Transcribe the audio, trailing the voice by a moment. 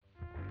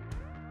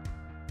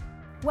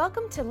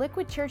Welcome to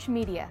Liquid Church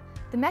Media.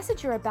 The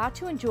message you're about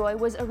to enjoy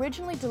was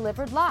originally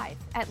delivered live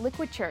at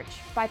Liquid Church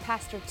by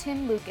Pastor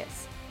Tim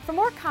Lucas. For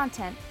more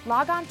content,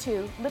 log on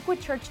to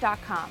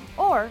liquidchurch.com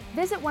or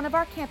visit one of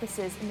our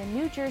campuses in the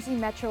New Jersey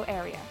metro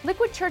area.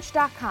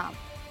 liquidchurch.com,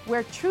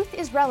 where truth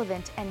is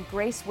relevant and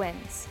grace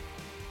wins.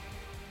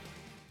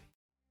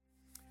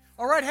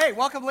 All right, hey,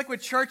 welcome to Liquid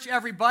Church,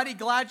 everybody.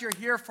 Glad you're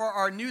here for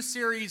our new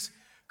series,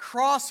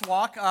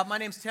 Crosswalk. My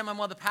name's Tim. I'm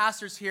one of the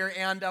pastors here,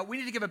 and we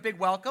need to give a big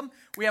welcome.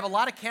 We have a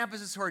lot of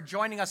campuses who are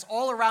joining us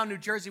all around New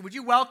Jersey. Would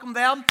you welcome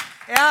them?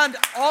 And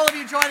all of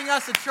you joining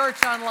us at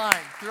Church Online.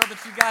 Thrilled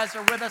that you guys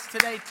are with us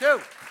today,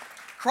 too.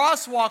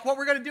 Crosswalk, what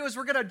we're going to do is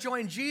we're going to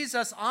join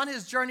Jesus on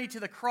his journey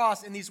to the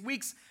cross in these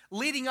weeks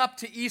leading up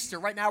to Easter.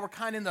 Right now, we're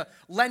kind of in the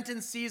Lenten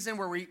season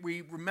where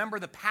we remember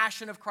the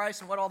passion of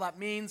Christ and what all that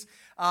means.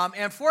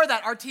 And for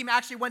that, our team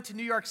actually went to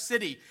New York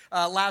City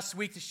last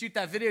week to shoot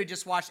that video you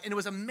just watched. And it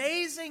was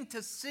amazing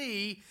to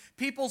see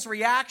people's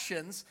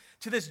reactions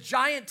to this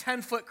giant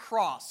 10-foot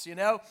cross,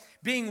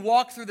 being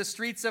walked through the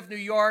streets of New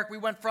York. We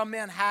went from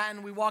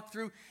Manhattan. We walked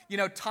through,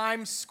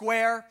 Times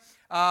Square.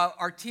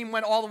 Our team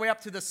went all the way up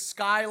to the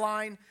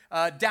skyline,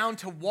 down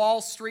to Wall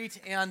Street,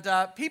 and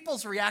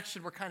people's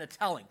reaction were kind of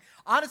telling.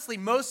 Honestly,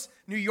 most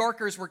New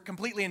Yorkers were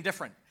completely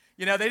indifferent.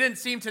 They didn't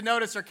seem to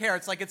notice or care.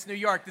 It's like, it's New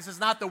York. This is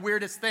not the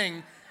weirdest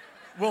thing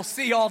we'll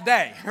see all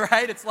day,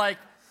 right? It's like,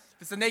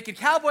 if it's a naked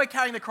cowboy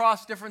carrying the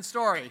cross, different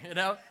story,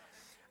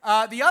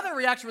 The other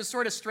reaction was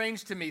sort of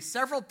strange to me.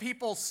 Several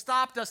people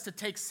stopped us to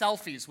take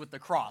selfies with the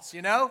cross,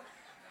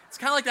 It's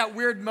kind of like that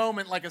weird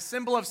moment, like a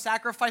symbol of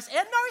sacrifice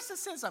and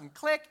narcissism.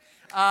 Click.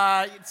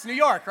 It's New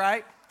York,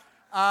 right?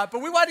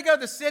 But we wanted to go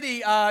to the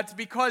city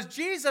because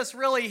Jesus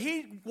really,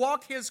 he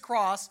walked his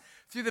cross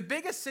through the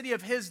biggest city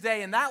of his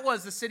day, and that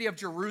was the city of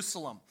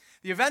Jerusalem.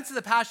 The events of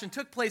the Passion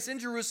took place in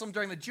Jerusalem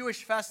during the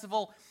Jewish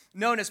festival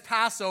known as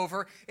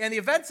Passover. And the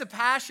events of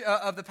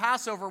the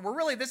Passover were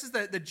really, this is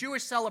the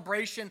Jewish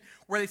celebration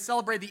where they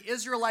celebrate the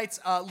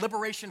Israelites'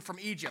 liberation from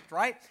Egypt,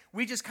 right?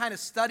 We just kind of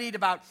studied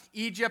about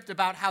Egypt,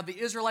 about how the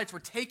Israelites were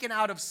taken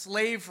out of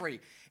slavery.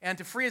 And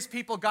to free his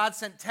people, God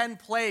sent 10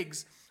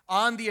 plagues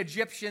on the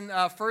Egyptian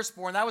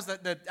firstborn. That was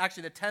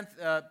actually the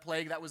 10th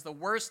plague. That was the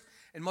worst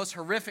and most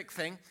horrific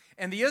thing.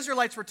 And the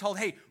Israelites were told,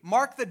 hey,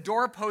 mark the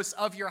doorposts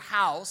of your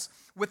house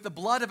with the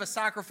blood of a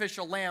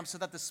sacrificial lamb so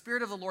that the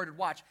Spirit of the Lord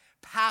would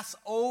pass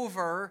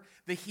over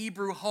the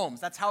Hebrew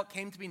homes. That's how it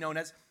came to be known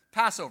as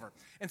Passover.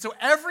 And so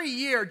every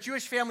year,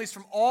 Jewish families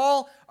from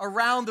all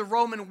around the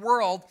Roman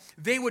world,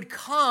 they would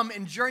come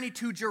and journey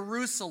to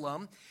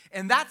Jerusalem,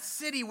 and that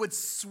city would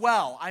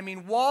swell. I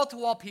mean,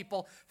 wall-to-wall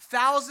people,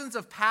 thousands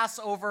of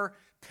Passover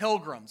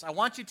pilgrims. I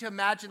want you to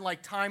imagine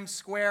like Times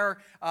Square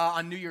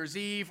on New Year's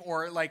Eve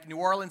or like New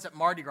Orleans at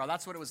Mardi Gras.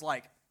 That's what it was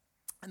like.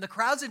 And the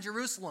crowds in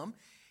Jerusalem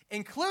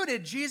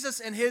included Jesus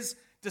and his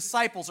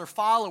disciples or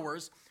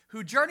followers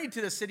who journeyed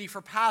to the city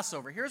for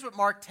Passover. Here's what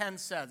Mark 10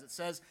 says. It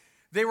says,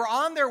 they were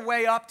on their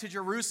way up to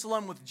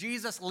Jerusalem with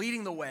Jesus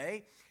leading the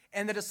way,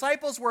 and the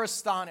disciples were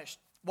astonished,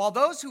 while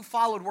those who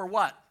followed were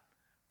what?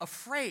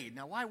 Afraid.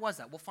 Now, why was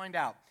that? We'll find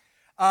out.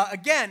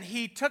 Again,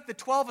 he took the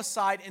 12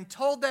 aside and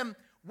told them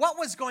what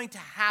was going to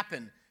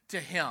happen to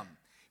him.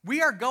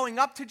 We are going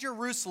up to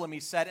Jerusalem,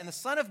 he said, and the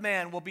Son of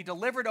Man will be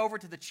delivered over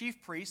to the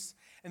chief priests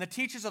and the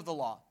teachers of the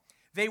law.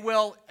 They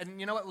will, and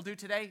you know what we'll do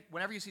today?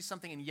 Whenever you see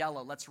something in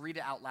yellow, let's read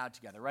it out loud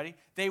together. Ready?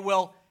 They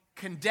will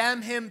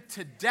condemn him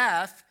to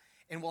death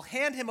and will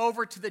hand him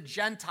over to the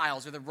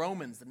Gentiles, or the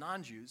Romans, the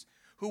non-Jews,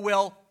 who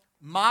will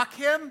mock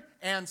him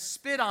and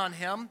spit on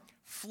him,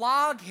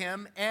 flog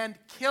him, and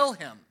kill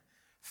him.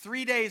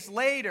 3 days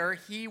later,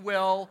 he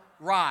will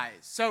rise.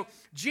 So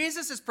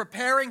Jesus is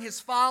preparing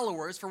his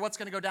followers for what's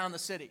going to go down in the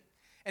city.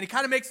 And he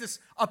kind of makes this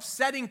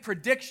upsetting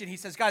prediction. He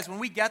says, guys, when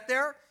we get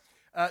there,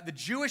 the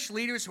Jewish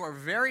leaders who are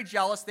very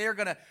jealous, they are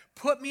going to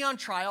put me on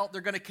trial.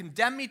 They're going to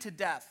condemn me to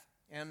death.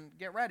 And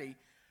get ready.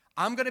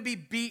 I'm going to be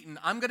beaten.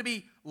 I'm going to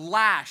be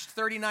lashed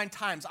 39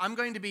 times.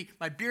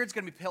 My beard's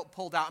going to be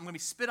pulled out. I'm going to be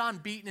spit on,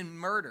 beaten, and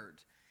murdered.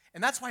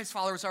 And that's why his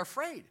followers are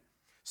afraid.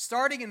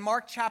 Starting in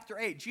Mark chapter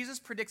 8, Jesus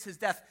predicts his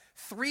death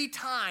 3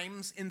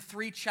 times in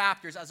 3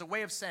 chapters as a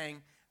way of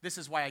saying, this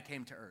is why I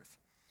came to earth.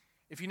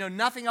 If you know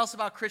nothing else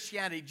about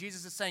Christianity,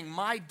 Jesus is saying,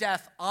 my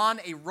death on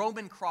a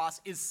Roman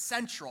cross is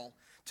central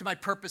to my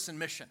purpose and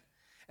mission.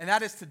 And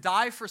that is to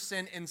die for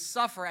sin and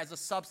suffer as a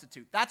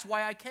substitute. That's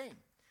why I came.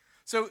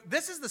 So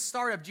this is the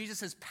start of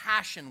Jesus'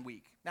 Passion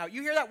Week. Now,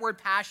 you hear that word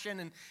passion,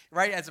 and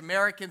right, as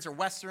Americans or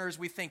Westerners,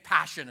 we think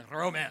passion and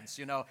romance,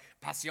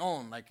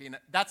 passion,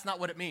 that's not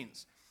what it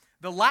means.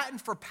 The Latin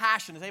for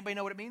passion, does anybody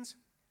know what it means?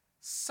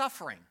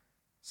 Suffering.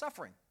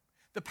 Suffering.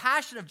 The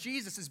passion of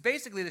Jesus is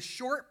basically the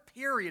short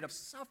period of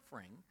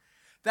suffering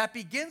that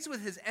begins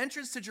with his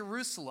entrance to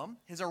Jerusalem,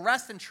 his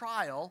arrest and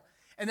trial,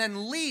 and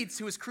then leads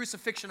to his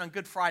crucifixion on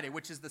Good Friday,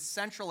 which is the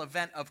central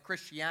event of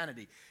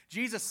Christianity.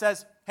 Jesus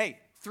says, hey,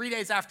 3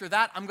 days after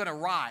that, I'm going to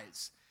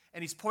rise.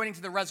 And he's pointing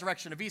to the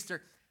resurrection of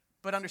Easter.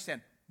 But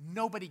understand,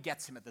 nobody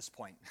gets him at this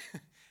point.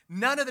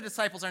 None of the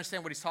disciples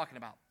understand what he's talking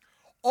about.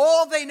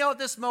 All they know at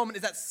this moment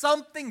is that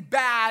something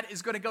bad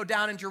is going to go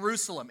down in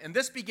Jerusalem. And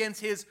this begins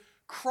his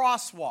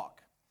crosswalk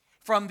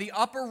from the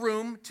upper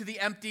room to the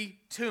empty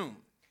tomb.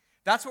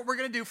 That's what we're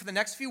going to do for the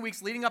next few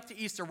weeks leading up to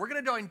Easter. We're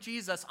going to join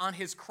Jesus on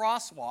his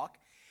crosswalk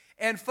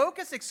and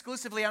focus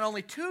exclusively on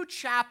only 2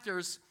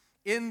 chapters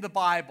in the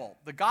Bible.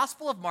 The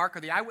Gospel of Mark, or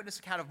the eyewitness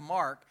account of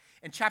Mark,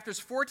 and chapters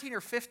 14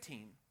 or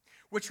 15,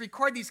 which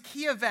record these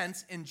key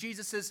events in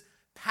Jesus'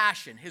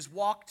 passion, his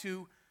walk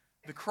to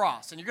the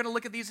cross. And you're going to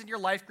look at these in your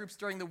life groups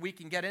during the week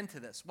and get into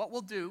this. What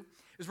we'll do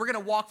is we're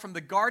going to walk from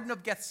the Garden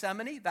of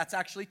Gethsemane, that's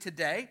actually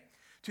today,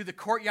 to the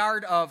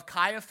courtyard of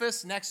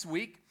Caiaphas next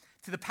week,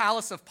 to the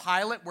palace of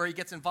Pilate, where he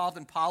gets involved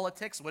in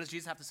politics. What does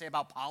Jesus have to say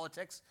about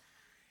politics?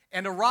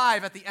 And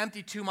arrive at the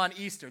empty tomb on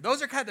Easter.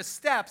 Those are kind of the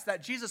steps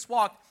that Jesus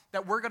walked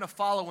that we're going to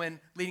follow in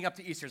leading up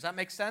to Easter. Does that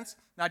make sense?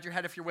 Nod your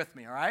head if you're with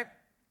me, all right?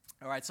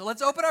 All right, so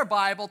let's open our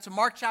Bible to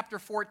Mark chapter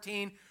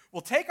 14.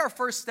 We'll take our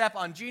first step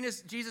on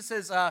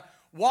Jesus'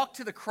 walk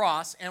to the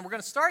cross, and we're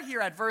going to start here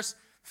at verse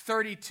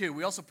 32.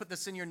 We also put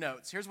this in your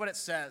notes. Here's what it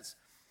says.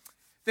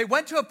 They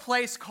went to a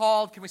place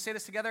called, can we say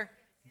this together?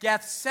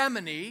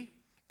 Gethsemane,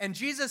 and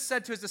Jesus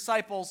said to his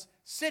disciples,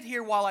 "Sit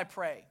here while I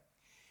pray."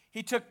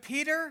 He took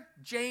Peter,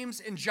 James,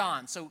 and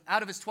John. So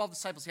out of his 12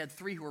 disciples, he had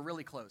 3 who were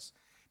really close.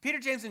 Peter,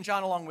 James, and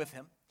John along with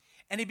him.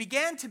 And he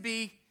began to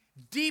be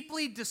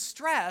deeply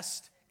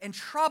distressed and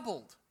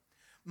troubled.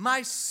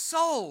 "My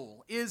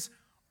soul is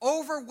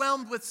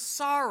overwhelmed with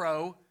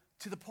sorrow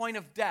to the point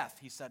of death,"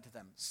 he said to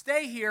them.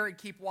 "Stay here and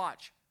keep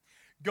watch."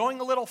 Going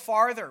a little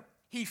farther,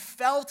 he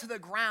fell to the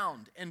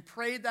ground and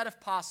prayed that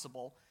if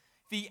possible,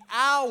 the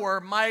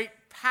hour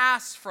might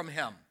pass from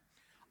him.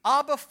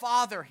 "Abba,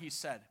 Father," he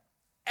said,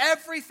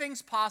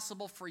 "everything's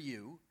possible for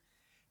you.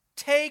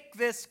 Take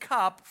this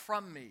cup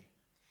from me.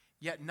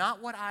 Yet not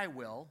what I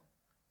will,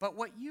 but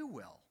what you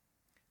will."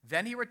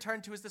 Then he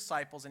returned to his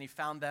disciples, and he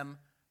found them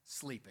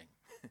sleeping.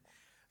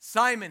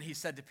 "Simon," he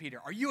said to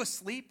Peter, "are you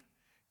asleep?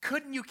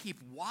 Couldn't you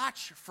keep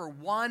watch for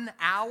 1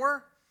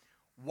 hour?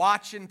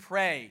 Watch and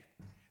pray,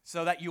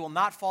 so that you will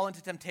not fall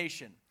into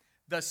temptation.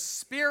 The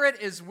spirit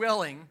is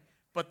willing,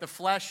 but the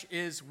flesh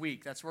is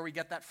weak." That's where we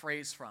get that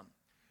phrase from.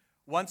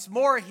 Once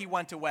more he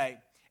went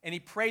away, and he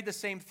prayed the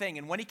same thing.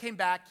 And when he came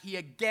back, he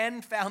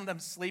again found them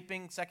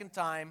sleeping, second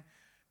time,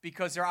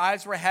 because their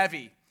eyes were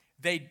heavy.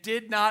 They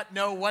did not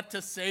know what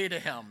to say to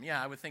him.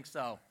 Yeah, I would think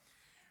so.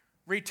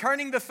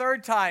 Returning the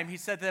third time, he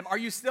said to them, "Are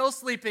you still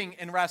sleeping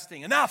and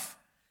resting? Enough!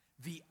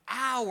 The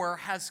hour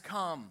has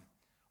come.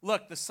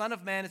 Look, the Son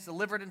of Man is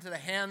delivered into the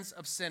hands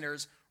of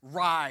sinners.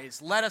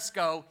 Rise, let us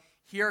go.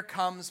 Here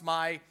comes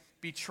my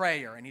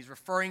betrayer." And he's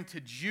referring to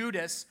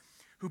Judas,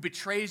 who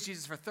betrays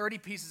Jesus for 30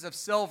 pieces of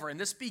silver. And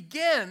this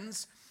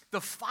begins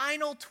the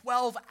final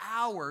 12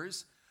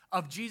 hours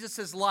of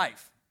Jesus'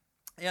 life.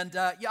 And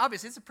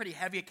obviously, it's a pretty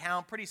heavy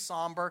account, pretty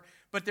somber,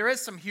 but there is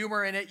some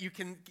humor in it.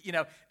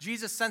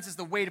 Jesus senses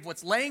the weight of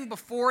what's laying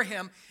before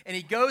him, and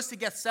he goes to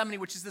Gethsemane,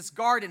 which is this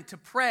garden, to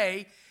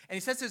pray. And he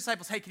says to his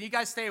disciples, "Hey, can you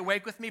guys stay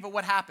awake with me?" But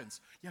what happens?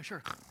 "Yeah,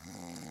 sure."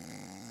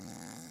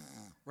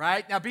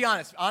 Right? Now, be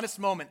honest. Honest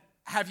moment.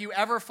 Have you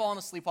ever fallen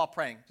asleep while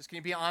praying? Just can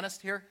you be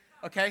honest here?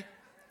 Okay?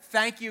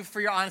 Thank you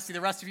for your honesty.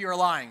 The rest of you are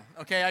lying.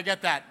 Okay, I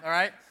get that. All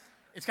right?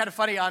 It's kind of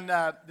funny, on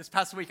this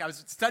past week, I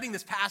was studying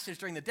this passage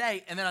during the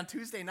day, and then on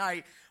Tuesday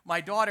night, my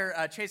daughter,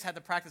 Chase, had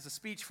to practice a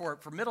speech for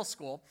middle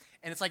school,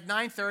 and it's like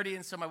 9:30,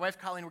 and so my wife,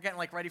 Colleen, we're getting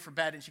ready for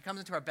bed, and she comes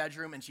into our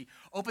bedroom, and she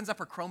opens up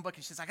her Chromebook, and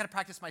she says, "I got to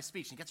practice my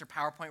speech," and gets her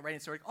PowerPoint ready,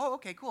 and so we're like, "Oh,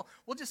 okay, cool.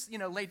 We'll just,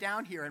 lay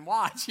down here and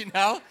watch,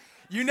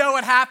 You know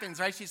what happens,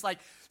 right? She's like,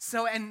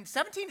 "So in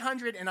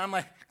 1700, and I'm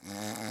like,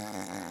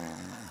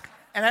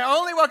 and I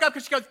only woke up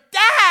because she goes,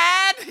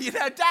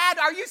 "Dad, Dad,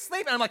 are you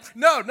sleeping?" And I'm like,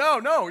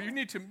 no, you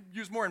need to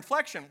use more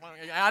inflection.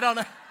 I don't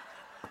know.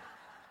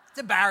 It's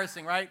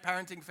embarrassing, right?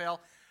 Parenting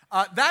fail.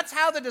 That's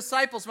how the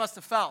disciples must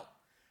have felt.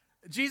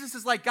 Jesus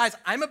is like, "Guys,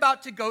 I'm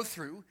about to go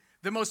through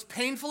the most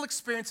painful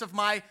experience of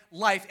my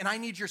life, and I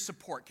need your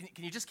support.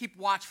 Can you just keep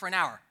watch for an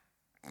hour?"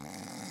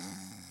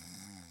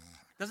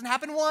 Doesn't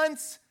happen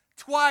once,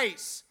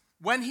 twice.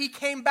 When he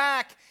came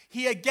back,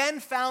 he again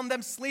found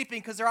them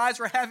sleeping because their eyes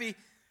were heavy.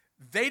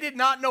 They did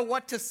not know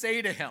what to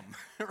say to him,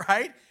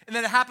 right? And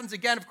then it happens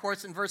again, of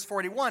course, in verse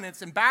 41.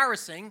 It's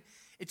embarrassing.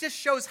 It just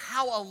shows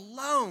how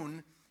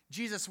alone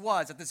Jesus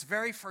was at this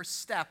very first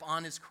step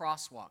on his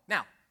crosswalk.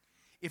 Now,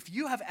 if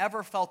you have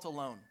ever felt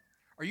alone,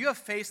 or you have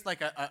faced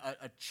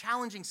a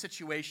challenging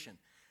situation,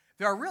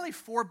 there are really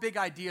 4 big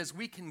ideas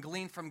we can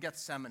glean from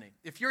Gethsemane.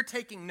 If you're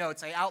taking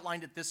notes, I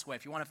outlined it this way,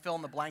 if you want to fill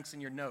in the blanks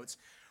in your notes.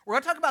 We're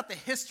going to talk about the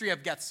history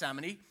of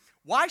Gethsemane.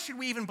 Why should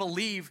we even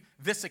believe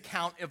this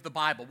account of the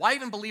Bible? Why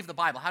even believe the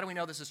Bible? How do we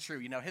know this is true?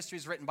 History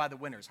is written by the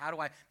winners.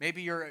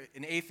 Maybe you're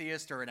an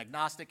atheist or an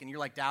agnostic and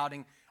you're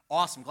doubting.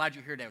 Awesome, glad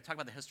you're here today. We'll talk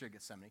about the history of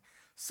Gethsemane.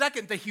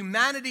 Second, the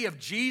humanity of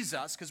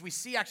Jesus, because we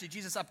see actually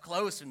Jesus up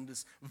close in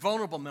this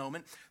vulnerable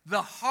moment.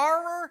 The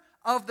horror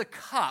of the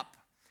cup.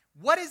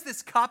 What is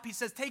this cup? He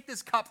says, "Take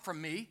this cup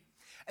from me."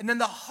 And then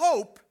the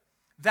hope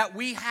that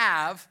we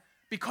have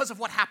because of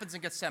what happens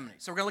in Gethsemane.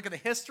 So we're going to look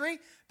at the history,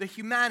 the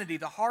humanity,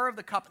 the horror of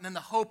the cup, and then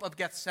the hope of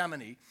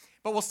Gethsemane.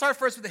 But we'll start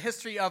first with the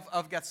history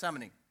of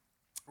Gethsemane.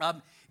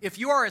 If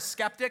you are a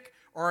skeptic,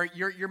 or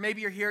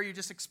maybe you're here, you're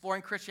just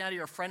exploring Christianity,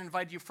 or a friend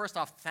invited you, first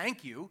off,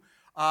 thank you.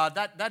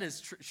 That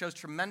shows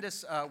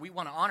tremendous, we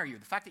want to honor you.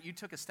 The fact that you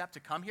took a step to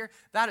come here,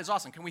 that is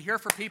awesome. Can we hear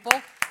for people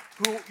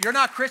who, you're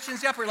not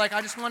Christians yet, but you're like,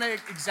 I just want to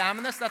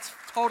examine this? That's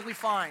totally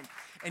fine.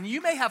 And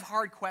you may have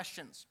hard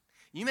questions.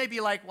 You may be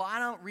like, well, I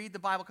don't read the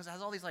Bible because it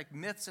has all these like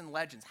myths and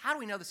legends. How do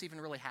we know this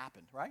even really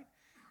happened, right?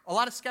 A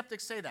lot of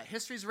skeptics say that.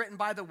 History's written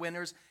by the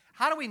winners.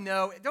 How do we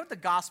know? Don't the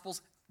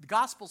Gospels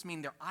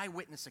mean they're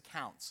eyewitness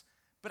accounts.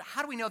 But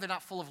how do we know they're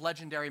not full of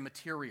legendary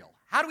material?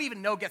 How do we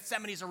even know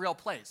Gethsemane is a real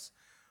place?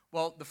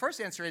 Well, the first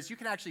answer is you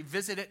can actually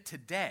visit it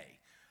today.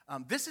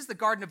 This is the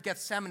Garden of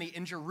Gethsemane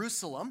in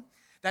Jerusalem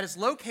that is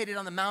located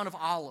on the Mount of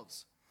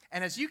Olives.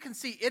 And as you can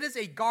see, it is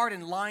a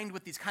garden lined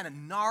with these kind of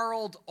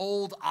gnarled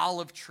old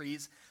olive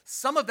trees,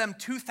 some of them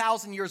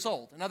 2,000 years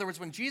old. In other words,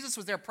 when Jesus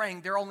was there praying,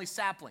 they're only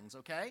saplings,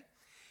 okay?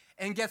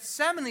 And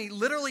Gethsemane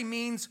literally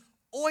means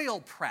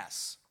oil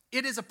press.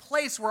 It is a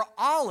place where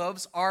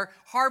olives are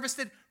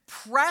harvested,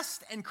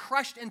 pressed, and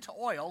crushed into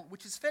oil,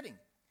 which is fitting,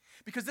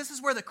 because this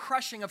is where the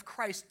crushing of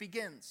Christ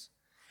begins.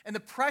 And the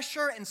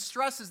pressure and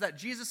stresses that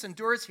Jesus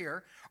endures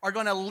here are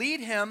going to lead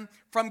him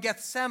from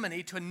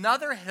Gethsemane to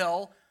another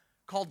hill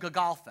called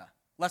Golgotha,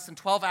 less than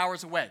 12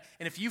 hours away.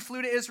 And if you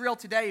flew to Israel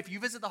today, if you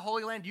visit the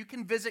Holy Land, you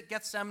can visit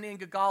Gethsemane and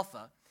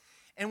Golgotha.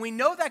 And we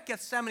know that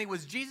Gethsemane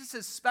was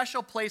Jesus'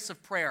 special place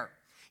of prayer.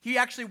 He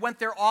actually went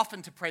there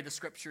often to pray, the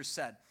scriptures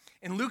said.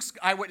 In Luke's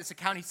eyewitness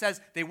account, he says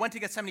they went to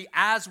Gethsemane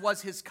as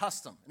was his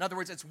custom. In other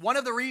words, it's one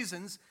of the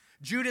reasons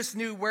Judas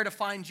knew where to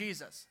find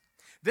Jesus.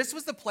 This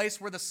was the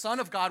place where the Son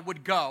of God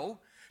would go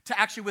to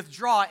actually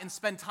withdraw and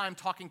spend time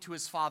talking to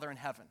his Father in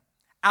heaven,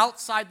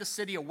 outside the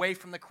city, away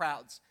from the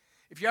crowds.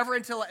 If you're ever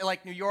into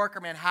like New York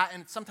or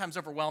Manhattan, it's sometimes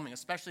overwhelming,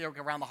 especially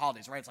around the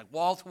holidays, right? It's like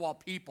wall-to-wall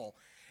people.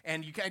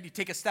 And you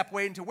take a step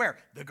way into where?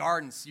 The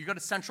gardens. You go to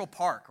Central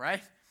Park,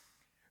 right?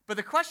 But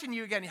the question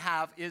you again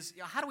have is,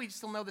 how do we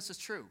still know this is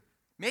true?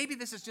 Maybe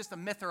this is just a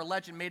myth or a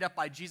legend made up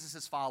by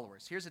Jesus'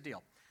 followers. Here's the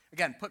deal.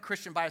 Again, put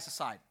Christian bias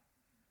aside.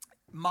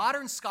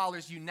 Modern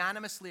scholars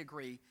unanimously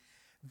agree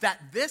that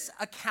this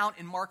account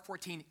in Mark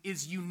 14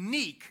 is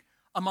unique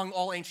among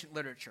all ancient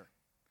literature.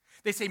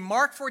 They say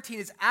Mark 14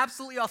 is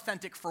absolutely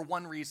authentic for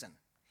one reason.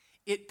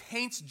 It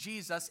paints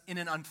Jesus in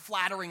an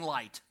unflattering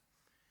light.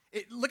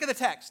 Look at the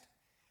text.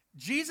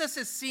 Jesus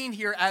is seen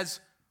here as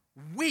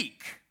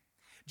weak.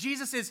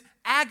 Jesus is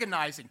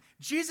agonizing.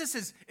 Jesus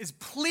is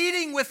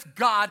pleading with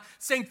God,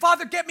 saying,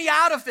 Father, get me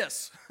out of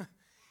this.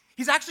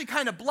 He's actually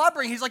kind of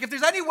blubbering. He's like, if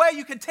there's any way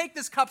you can take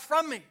this cup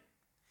from me.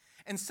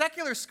 And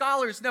secular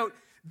scholars note,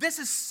 this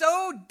is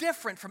so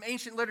different from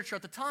ancient literature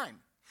at the time.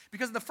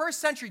 Because in the first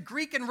century,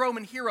 Greek and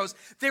Roman heroes,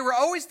 they were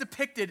always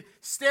depicted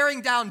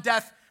staring down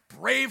death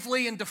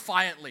bravely and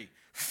defiantly,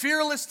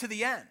 fearless to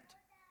the end.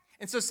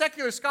 And so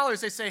secular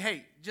scholars, they say,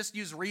 hey, just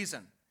use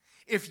reason.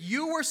 If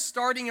you were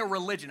starting a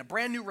religion, a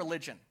brand new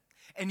religion,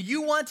 and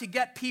you want to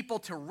get people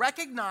to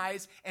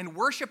recognize and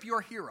worship your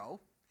hero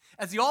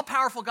as the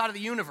all-powerful God of the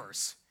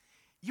universe,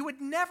 you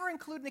would never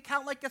include an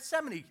account like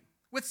Gethsemane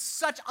with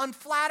such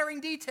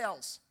unflattering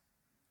details,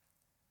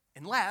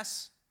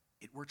 unless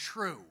it were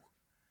true.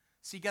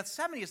 See,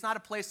 Gethsemane is not a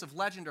place of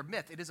legend or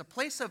myth. It is a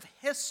place of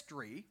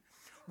history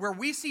where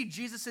we see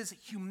Jesus'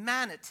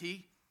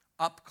 humanity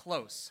up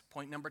close.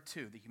 Point number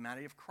 2, the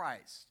humanity of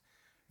Christ.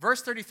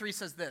 Verse 33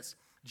 says this,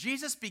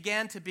 Jesus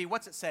began to be,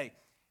 what's it say?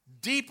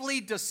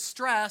 Deeply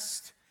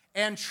distressed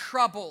and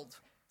troubled.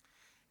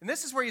 And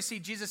this is where you see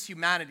Jesus'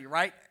 humanity,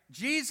 right?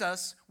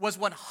 Jesus was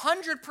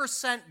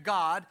 100%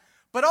 God,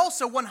 but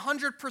also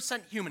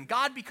 100% human.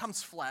 God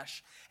becomes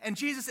flesh, and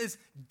Jesus is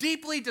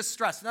deeply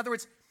distressed. In other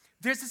words,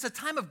 there's a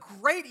time of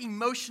great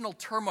emotional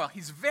turmoil.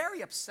 He's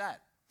very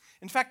upset.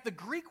 In fact, the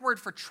Greek word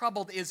for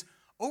troubled is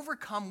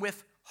overcome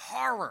with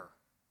horror.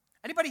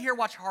 Anybody here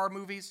watch horror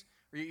movies?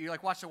 Or you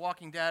like watch The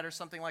Walking Dead or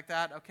something like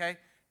that? Okay.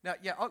 Now,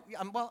 yeah. Oh,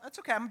 well, that's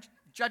okay. I'm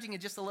judging you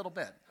just a little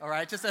bit. All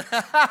right. Just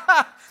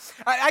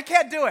I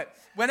can't do it.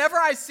 Whenever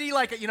I see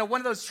like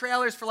one of those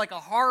trailers for like a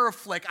horror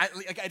flick,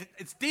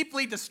 it's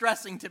deeply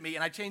distressing to me,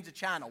 and I change the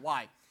channel.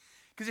 Why?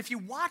 Because if you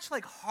watch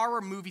like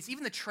horror movies,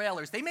 even the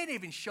trailers, they may not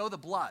even show the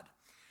blood.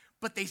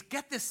 But they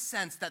get this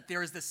sense that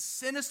there is this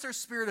sinister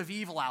spirit of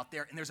evil out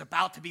there, and there's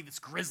about to be this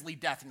grisly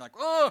death. And you're like,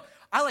 oh,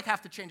 I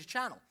have to change the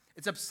channel.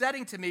 It's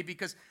upsetting to me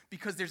because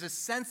there's a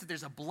sense that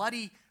there's a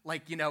bloody,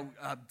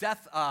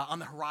 death on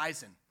the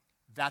horizon.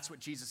 That's what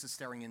Jesus is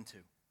staring into.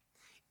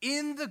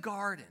 In the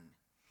garden,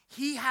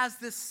 he has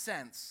this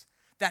sense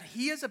that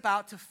he is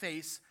about to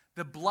face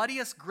the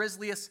bloodiest,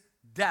 grisliest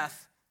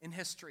death in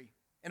history.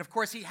 And of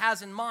course, he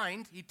has in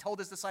mind, he told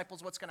his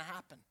disciples what's going to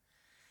happen.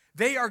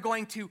 They are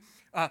going to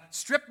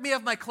strip me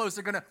of my clothes.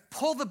 They're going to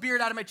pull the beard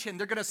out of my chin.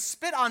 They're going to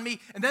spit on me,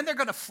 and then they're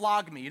going to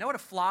flog me. You know what a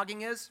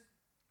flogging is?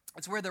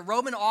 It's where the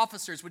Roman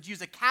officers would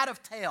use a cat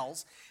of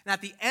tails, and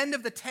at the end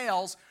of the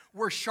tails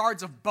were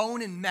shards of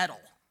bone and metal.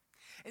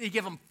 And you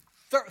give them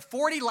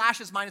 40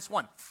 lashes minus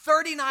 1.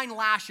 39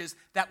 lashes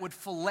that would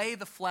fillet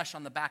the flesh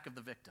on the back of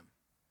the victim.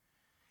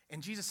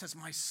 And Jesus says,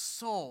 my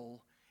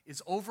soul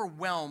is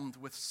overwhelmed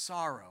with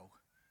sorrow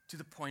to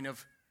the point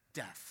of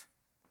death.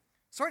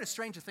 Sort of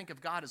strange to think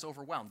of God as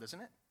overwhelmed,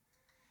 isn't it?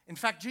 In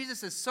fact,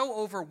 Jesus is so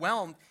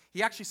overwhelmed,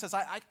 he actually says,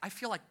 I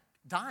feel like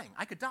dying.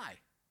 I could die.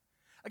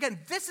 Again,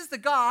 this is the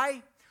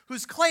guy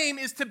whose claim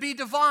is to be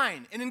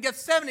divine. And in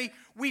Gethsemane,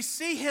 we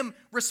see him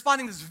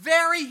responding this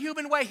very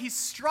human way. He's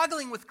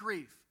struggling with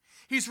grief.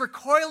 He's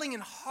recoiling in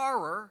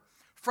horror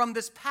from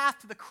this path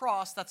to the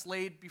cross that's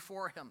laid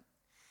before him.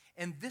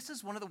 And this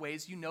is one of the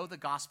ways you know the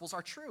Gospels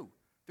are true.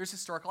 There's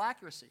historical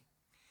accuracy.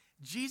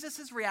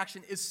 Jesus'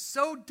 reaction is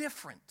so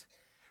different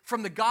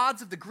from the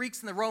gods of the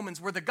Greeks and the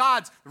Romans, where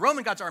the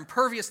Roman gods are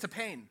impervious to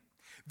pain.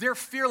 They're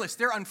fearless.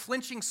 They're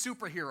unflinching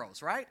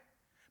superheroes, right?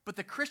 But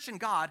the Christian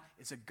God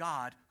is a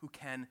God who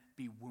can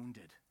be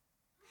wounded.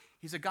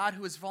 He's a God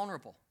who is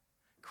vulnerable.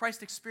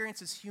 Christ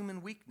experiences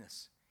human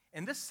weakness.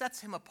 And this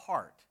sets him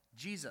apart,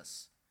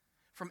 Jesus,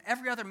 from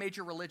every other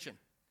major religion.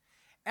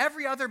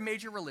 Every other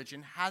major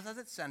religion has as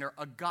its center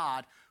a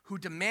God who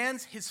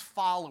demands his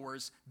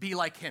followers be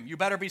like him. You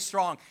better be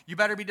strong. You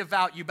better be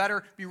devout. You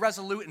better be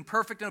resolute and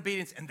perfect in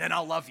obedience, and then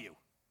I'll love you.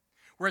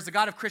 Whereas the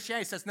God of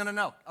Christianity says,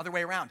 no, other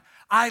way around.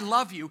 I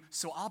love you,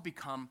 so I'll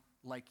become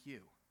like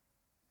you.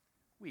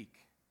 Weak,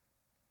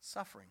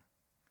 suffering,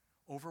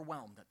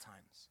 overwhelmed at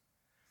times.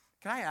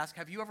 Can I ask,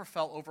 have you ever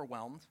felt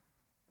overwhelmed?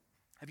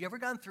 Have you ever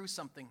gone through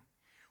something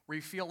where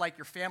you feel like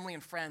your family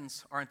and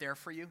friends aren't there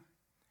for you?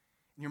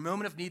 In your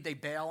moment of need, they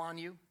bail on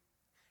you?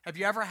 Have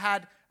you ever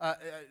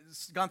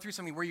gone through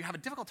something where you have a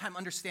difficult time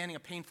understanding a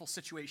painful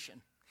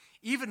situation?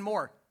 Even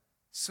more,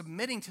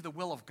 submitting to the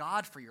will of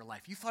God for your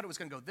life. You thought it was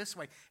going to go this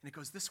way, and it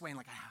goes this way, and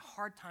I had a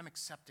hard time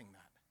accepting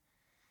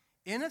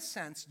that. In a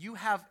sense, you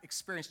have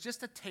experienced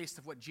just a taste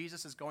of what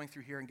Jesus is going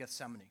through here in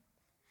Gethsemane.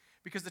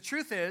 Because the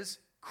truth is,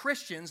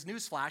 Christians,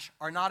 newsflash,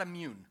 are not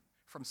immune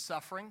from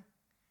suffering,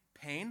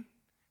 pain,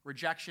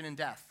 rejection, and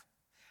death.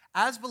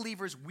 As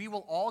believers, we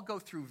will all go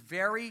through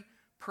very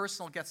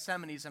personal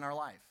Gethsemanes in our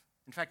life.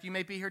 In fact, you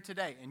may be here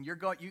today, and you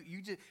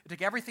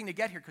took everything to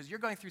get here because you're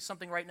going through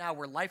something right now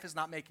where life is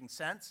not making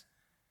sense.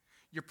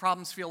 Your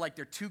problems feel like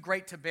they're too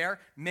great to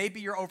bear.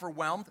 Maybe you're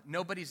overwhelmed.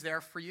 Nobody's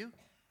there for you.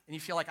 And you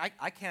feel like,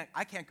 I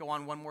can't go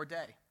on one more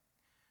day.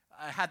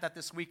 I had that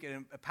this week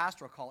in a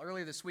pastoral call.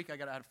 Earlier this week, I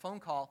had a phone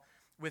call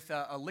with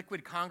a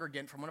liquid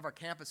congregant from one of our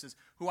campuses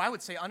who I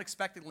would say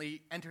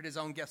unexpectedly entered his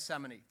own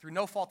Gethsemane through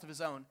no fault of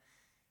his own.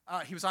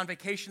 He was on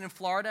vacation in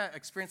Florida,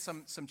 experienced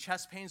some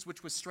chest pains,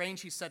 which was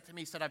strange. He said to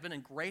me, I've been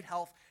in great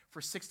health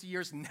for 60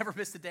 years, never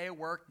missed a day of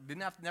work,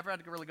 never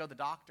had to really go to the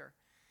doctor.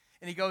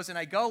 And he goes, and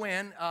I go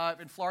in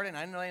Florida, and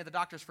I didn't know any of the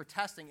doctors for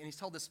testing, and he's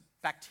told this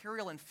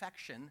bacterial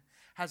infection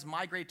has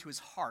migrated to his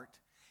heart.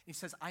 And he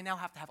says, I now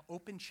have to have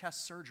open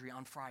chest surgery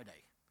on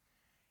Friday.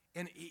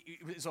 And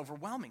it was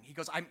overwhelming. He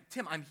goes,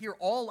 Tim, I'm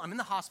in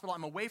the hospital,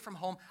 I'm away from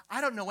home,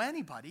 I don't know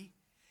anybody.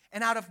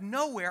 And out of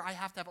nowhere, I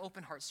have to have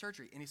open heart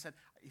surgery. And he said,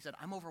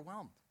 I'm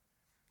overwhelmed.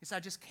 He said, I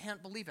just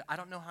can't believe it. I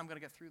don't know how I'm going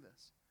to get through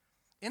this.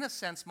 In a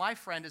sense, my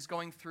friend is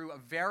going through a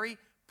very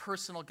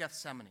personal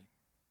Gethsemane.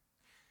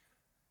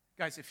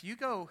 Guys, if you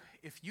go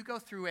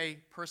through a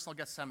personal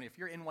Gethsemane, if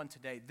you're in one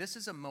today, this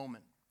is a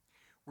moment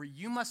where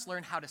you must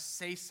learn how to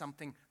say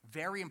something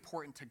very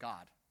important to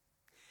God.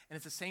 And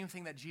it's the same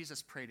thing that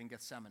Jesus prayed in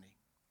Gethsemane.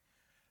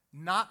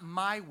 Not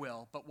my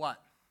will, but what?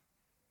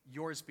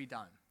 Yours be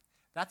done.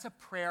 That's a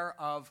prayer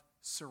of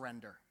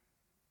surrender.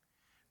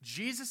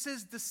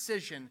 Jesus'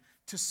 decision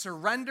to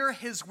surrender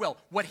his will,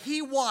 what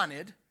he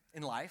wanted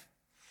in life,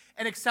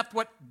 and accept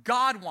what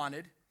God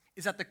wanted,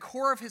 is at the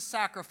core of his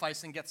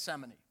sacrifice in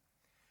Gethsemane.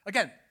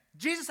 Again,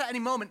 Jesus at any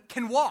moment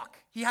can walk.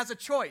 He has a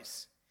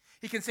choice.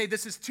 He can say,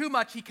 this is too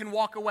much. He can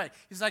walk away.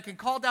 He says, I can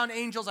call down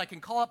angels. I can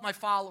call up my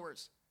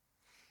followers.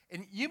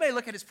 And you may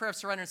look at his prayer of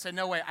surrender and say,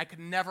 no way, I could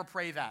never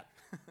pray that.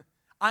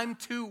 I'm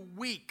too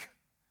weak.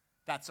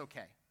 That's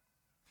okay.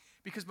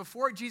 Because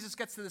before Jesus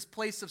gets to this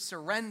place of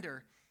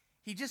surrender,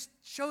 he just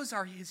shows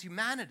his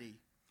humanity.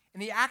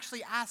 And he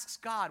actually asks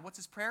God, what's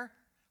his prayer?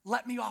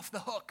 Let me off the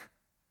hook.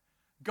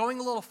 Going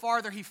a little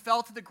farther, he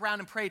fell to the ground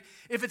and prayed,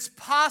 if it's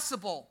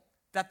possible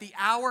that the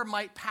hour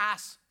might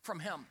pass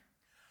from him.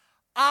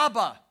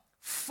 Abba,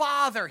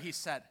 Father, he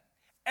said,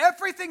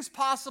 everything's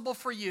possible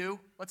for you.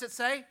 What's it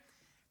say?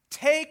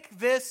 Take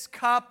this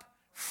cup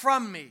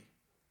from me,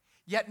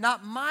 yet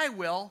not my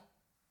will,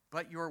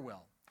 but your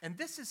will. And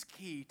this is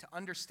key to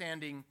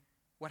understanding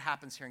what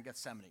happens here in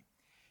Gethsemane.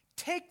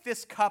 Take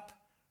this cup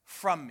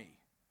from me.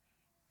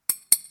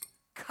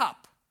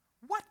 Cup.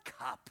 What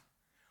cup?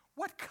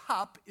 What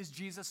cup is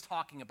Jesus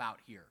talking about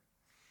here?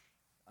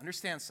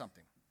 Understand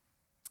something.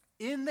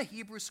 In the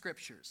Hebrew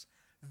Scriptures,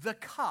 the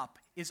cup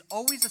is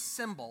always a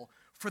symbol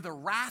for the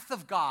wrath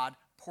of God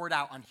poured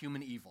out on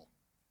human evil.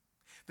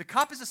 The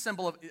cup is a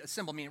symbol,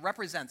 meaning it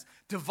represents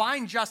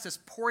divine justice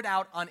poured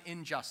out on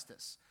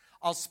injustice.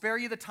 I'll spare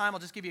you the time. I'll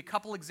just give you a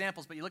couple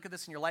examples, but you look at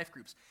this in your life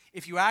groups.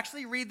 If you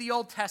actually read the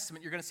Old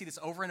Testament, you're going to see this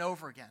over and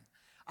over again.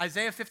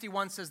 Isaiah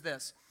 51 says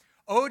this,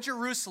 O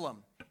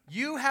Jerusalem,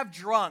 you have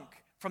drunk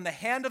from the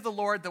hand of the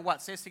Lord the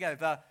what? Say this together.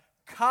 The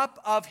cup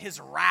of his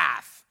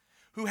wrath,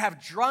 who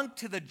have drunk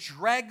to the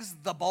dregs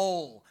the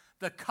bowl,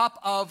 the cup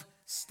of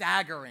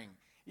staggering.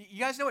 You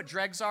guys know what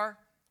dregs are?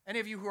 Any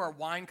of you who are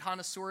wine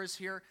connoisseurs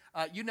here,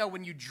 you know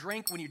when you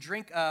drink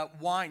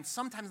wine,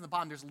 sometimes in the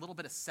bottom there's a little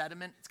bit of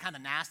sediment. It's kind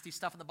of nasty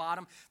stuff in the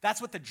bottom. That's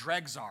what the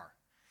dregs are.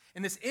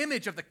 And this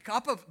image of the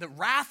cup of the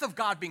wrath of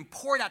God being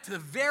poured out to the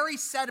very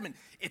sediment,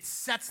 it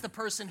sets the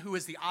person who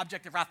is the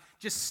object of wrath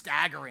just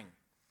staggering.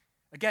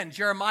 Again,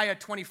 Jeremiah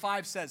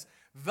 25 says,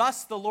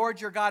 "Thus the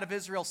Lord your God of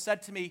Israel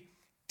said to me,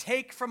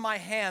 take from my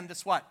hand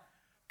this what?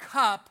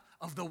 Cup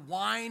of the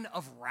wine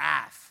of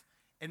wrath,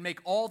 and make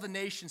all the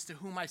nations to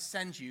whom I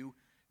send you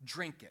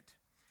drink it."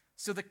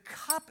 So the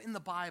cup in the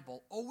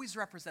Bible always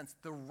represents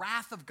the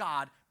wrath of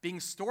God being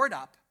stored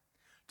up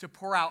to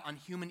pour out on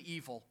human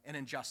evil and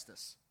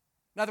injustice.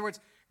 In other words,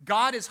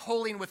 God is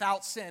holy and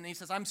without sin, and he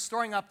says, I'm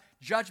storing up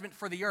judgment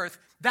for the earth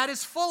that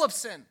is full of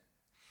sin.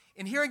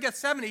 And here in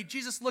Gethsemane,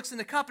 Jesus looks in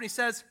the cup and he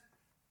says,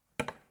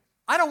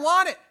 I don't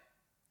want it.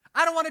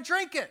 I don't want to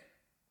drink it.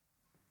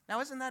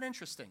 Now, isn't that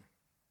interesting?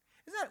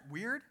 Isn't that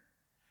weird?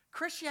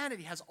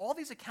 Christianity has all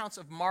these accounts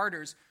of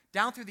martyrs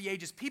down through the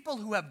ages, people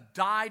who have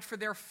died for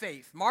their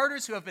faith,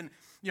 martyrs who have been,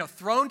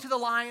 thrown to the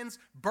lions,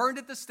 burned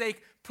at the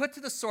stake, put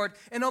to the sword,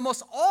 and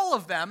almost all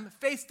of them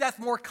face death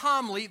more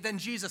calmly than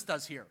Jesus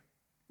does here.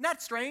 Isn't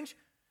that strange?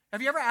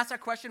 Have you ever asked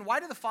that question? Why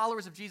do the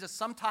followers of Jesus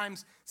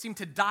sometimes seem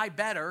to die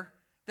better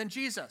than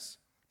Jesus?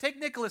 Take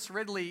Nicholas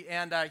Ridley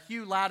and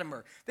Hugh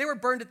Latimer. They were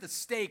burned at the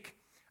stake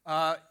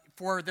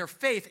for their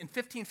faith in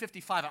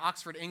 1555 in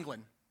Oxford,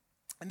 England.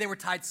 And they were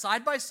tied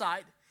side by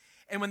side.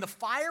 And when the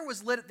fire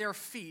was lit at their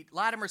feet,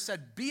 Latimer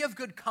said, "Be of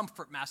good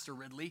comfort, Master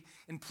Ridley,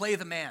 and play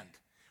the man.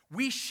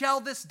 We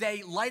shall this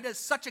day light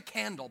such a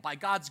candle by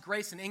God's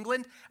grace in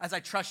England as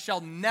I trust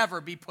shall never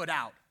be put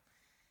out."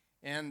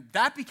 And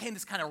that became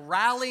this kind of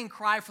rallying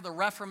cry for the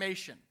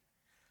Reformation.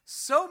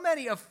 So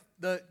many of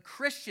the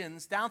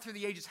Christians down through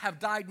the ages have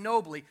died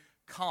nobly,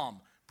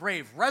 calm,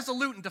 brave,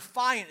 resolute, and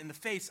defiant in the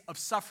face of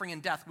suffering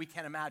and death we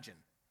can't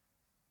imagine.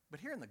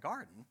 But here in the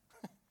garden,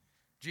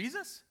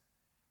 Jesus,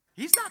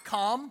 he's not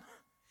calm.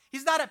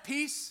 He's not at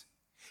peace.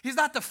 He's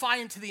not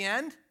defiant to the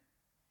end.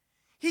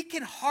 He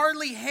can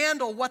hardly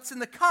handle what's in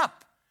the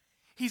cup.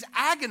 He's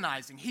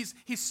agonizing. He's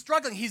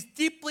struggling. He's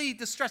deeply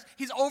distressed.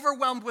 He's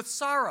overwhelmed with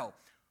sorrow.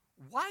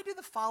 Why do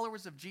the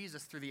followers of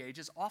Jesus through the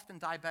ages often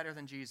die better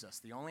than Jesus?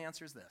 The only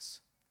answer is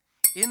this.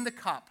 In the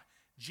cup,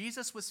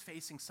 Jesus was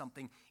facing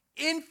something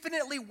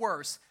infinitely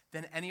worse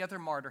than any other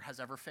martyr has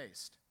ever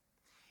faced.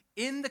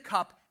 In the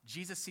cup,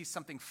 Jesus sees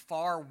something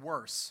far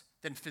worse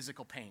than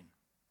physical pain.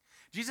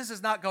 Jesus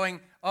is not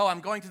going, oh,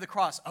 I'm going to the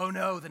cross. Oh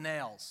no, the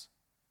nails.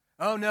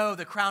 Oh no,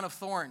 the crown of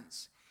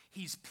thorns.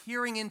 He's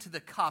peering into the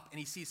cup and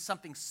he sees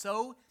something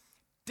so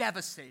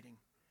devastating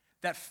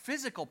that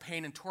physical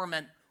pain and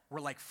torment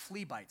were like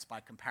flea bites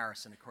by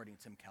comparison, according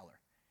to Tim Keller.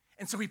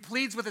 And so he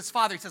pleads with his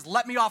Father. He says,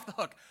 let me off the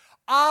hook.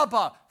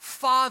 Abba,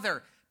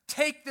 Father,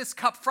 take this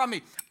cup from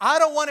me. I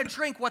don't want to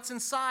drink what's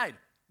inside.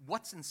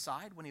 What's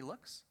inside when he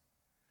looks?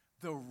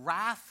 The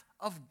wrath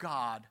of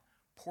God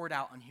poured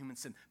out on human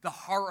sin. The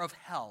horror of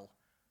hell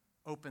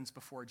opens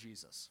before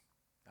Jesus.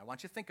 I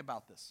want you to think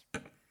about this.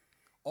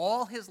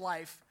 All his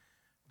life,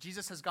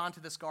 Jesus has gone to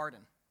this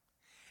garden,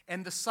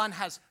 and the Son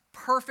has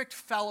perfect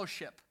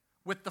fellowship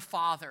with the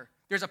Father.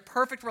 There's a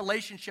perfect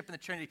relationship in the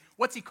Trinity.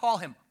 What's he call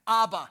him?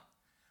 Abba.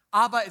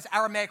 Abba is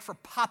Aramaic for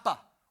Papa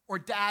or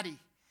Daddy.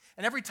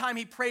 And every time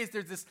he prays,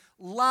 there's this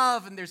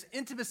love and there's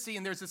intimacy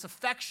and there's this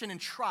affection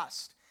and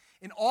trust.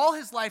 In all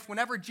his life,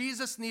 whenever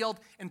Jesus kneeled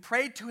and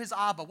prayed to his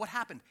Abba, what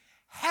happened?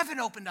 Heaven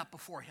opened up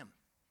before him.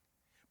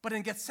 But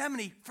in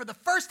Gethsemane, for the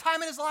first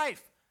time in his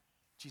life,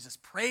 Jesus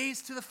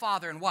prays to the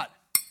Father, and what?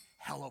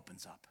 Hell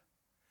opens up.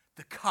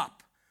 The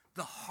cup,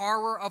 the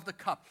horror of the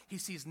cup. He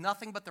sees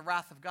nothing but the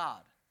wrath of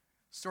God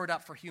stored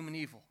up for human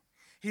evil.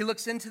 He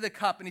looks into the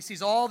cup and he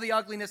sees all the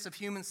ugliness of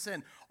human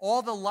sin,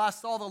 all the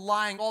lust, all the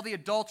lying, all the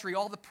adultery,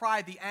 all the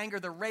pride, the anger,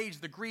 the rage,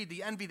 the greed,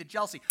 the envy, the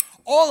jealousy.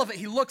 All of it,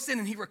 he looks in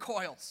and he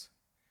recoils.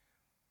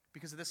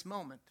 Because of this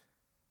moment,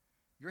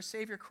 your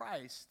Savior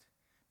Christ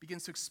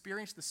begins to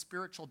experience the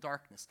spiritual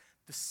darkness,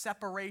 the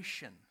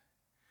separation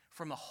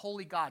from the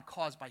holy God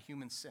caused by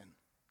human sin.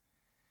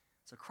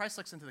 So Christ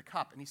looks into the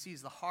cup and he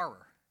sees the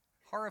horror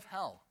of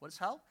hell. What is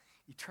hell?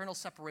 Eternal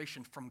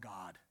separation from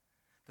God,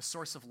 the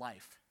source of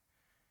life.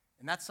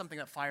 And that's something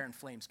that fire and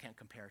flames can't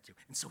compare to.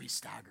 And so he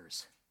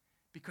staggers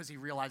because he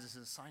realizes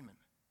his assignment.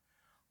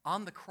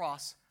 On the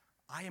cross,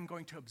 I am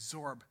going to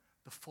absorb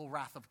the full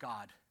wrath of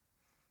God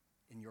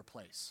in your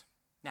place.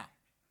 Now,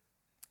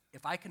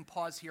 if I can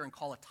pause here and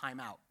call a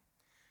timeout,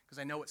 because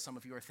I know what some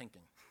of you are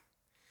thinking.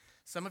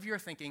 Some of you are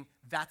thinking,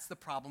 that's the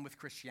problem with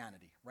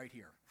Christianity, right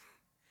here.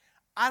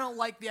 I don't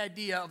like the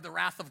idea of the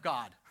wrath of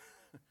God.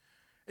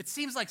 It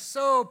seems like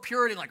so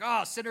purity, like,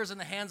 oh, sinners in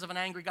the hands of an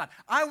angry God.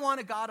 I want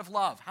a God of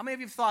love. How many of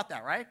you have thought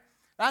that, right?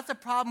 That's the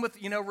problem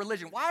with,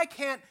 religion. Why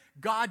can't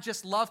God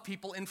just love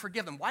people and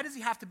forgive them? Why does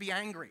he have to be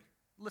angry?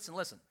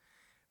 Listen.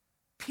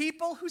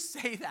 People who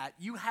say that,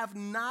 you have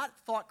not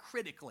thought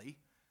critically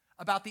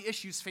about the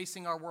issues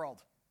facing our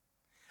world.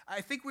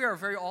 I think we are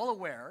very all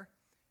aware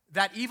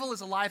that evil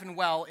is alive and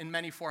well in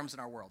many forms in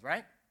our world,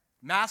 right?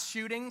 Mass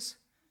shootings,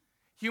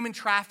 human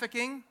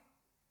trafficking,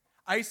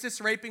 ISIS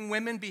raping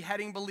women,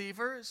 beheading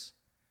believers.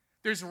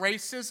 There's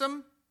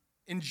racism,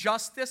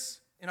 injustice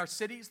in our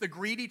cities. The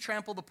greedy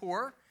trample the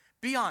poor.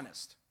 Be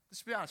honest.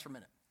 Just be honest for a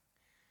minute.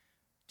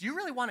 Do you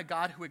really want a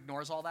God who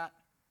ignores all that?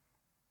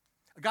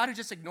 A God who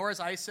just ignores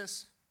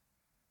ISIS,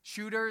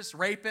 shooters,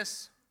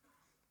 rapists?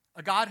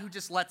 A God who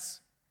just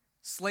lets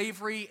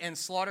slavery and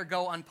slaughter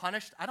go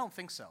unpunished? I don't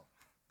think so.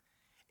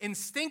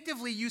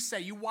 Instinctively, you say,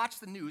 you watch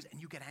the news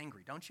and you get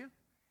angry, don't you?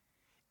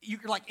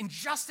 You're like,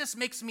 injustice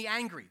makes me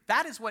angry.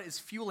 That is what is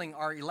fueling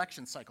our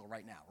election cycle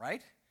right now,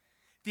 right?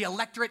 The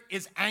electorate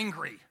is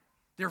angry.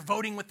 They're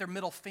voting with their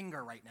middle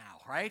finger right now,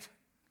 right?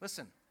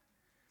 Listen,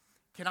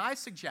 can I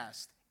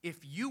suggest if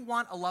you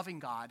want a loving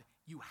God,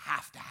 you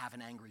have to have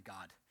an angry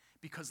God,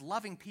 because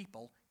loving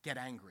people get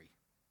angry.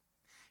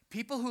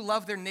 People who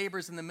love their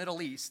neighbors in the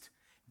Middle East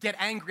get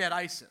angry at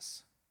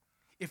ISIS.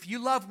 If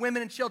you love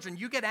women and children,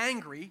 you get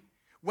angry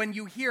when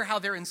you hear how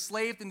they're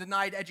enslaved and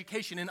denied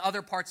education in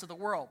other parts of the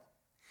world.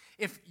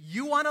 If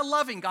you want a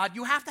loving God,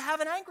 you have to have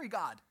an angry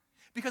God,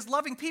 because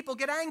loving people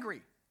get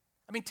angry.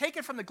 I mean, take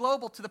it from the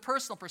global to the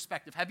personal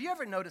perspective. Have you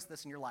ever noticed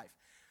this in your life?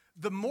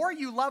 The more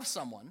you love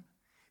someone,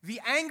 the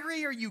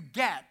angrier you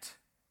get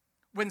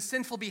when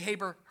sinful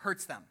behavior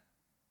hurts them,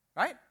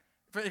 right?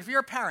 If you're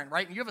a parent,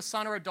 right, and you have a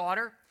son or a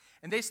daughter,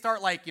 and they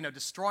start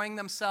destroying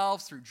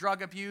themselves through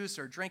drug abuse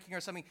or drinking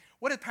or something,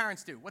 what do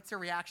parents do? What's their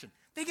reaction?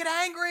 They get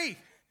angry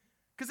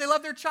because they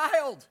love their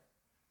child.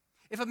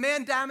 If a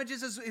man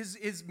damages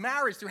his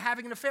marriage through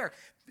having an affair,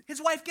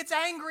 his wife gets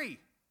angry.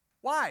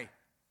 Why?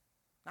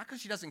 Not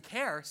because she doesn't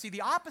care. See,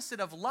 the opposite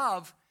of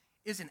love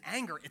isn't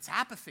anger, it's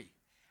apathy.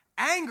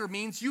 Anger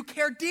means you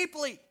care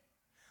deeply.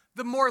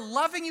 The more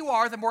loving you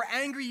are, the more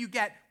angry you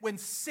get when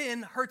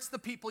sin hurts the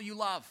people you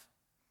love.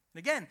 And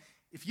again,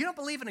 if you don't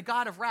believe in a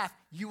God of wrath,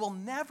 you will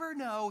never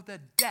know the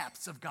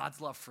depths of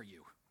God's love for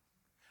you.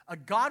 A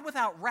God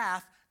without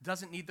wrath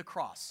doesn't need the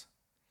cross.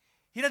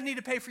 He doesn't need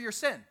to pay for your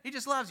sin. He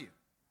just loves you.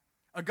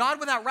 A God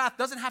without wrath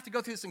doesn't have to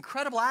go through this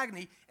incredible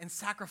agony and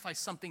sacrifice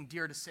something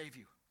dear to save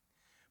you.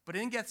 But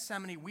in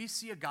Gethsemane, we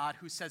see a God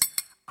who says,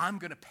 I'm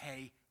going to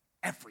pay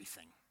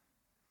everything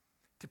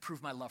to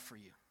prove my love for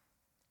you.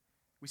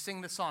 We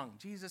sing the song,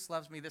 Jesus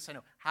loves me, this I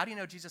know. How do you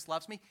know Jesus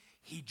loves me?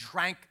 He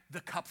drank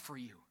the cup for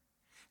you.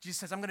 Jesus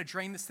says, I'm going to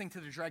drain this thing to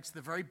the dregs, to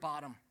the very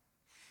bottom.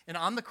 And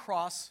on the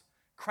cross,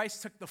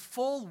 Christ took the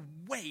full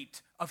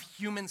weight of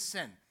human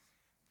sin.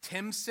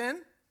 Tim's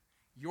sin,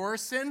 your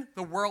sin,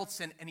 the world's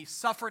sin, and he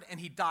suffered and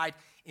he died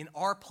in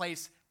our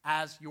place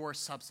as your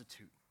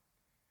substitute.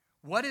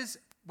 What is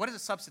a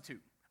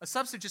substitute? A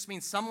substitute just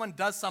means someone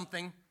does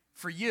something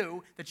for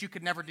you that you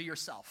could never do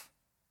yourself.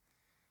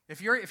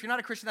 If you're not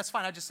a Christian, that's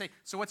fine. I just say,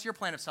 so what's your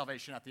plan of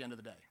salvation at the end of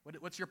the day?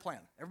 What's your plan?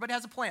 Everybody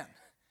has a plan.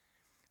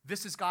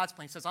 This is God's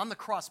plan. He says, on the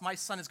cross, my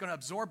son is going to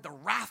absorb the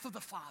wrath of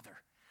the Father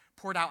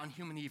poured out on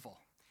human evil.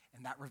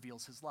 And that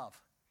reveals his love.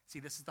 See,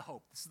 this is the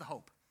hope. This is the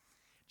hope.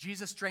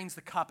 Jesus drains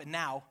the cup, and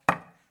now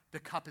the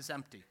cup is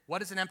empty. What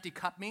does an empty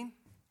cup mean?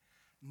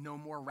 No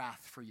more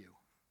wrath for you.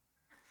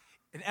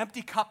 An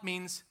empty cup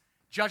means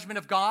judgment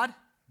of God,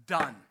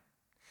 done.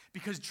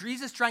 Because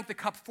Jesus drank the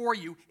cup for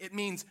you, it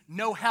means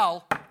no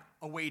hell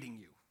awaiting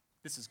you.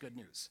 This is good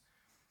news.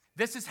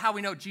 This is how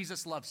we know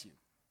Jesus loves you.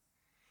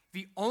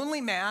 The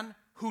only man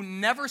who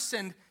never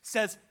sinned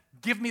says,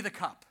 give me the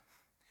cup.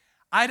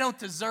 I don't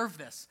deserve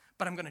this,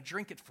 but I'm going to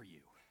drink it for you.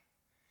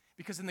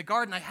 Because in the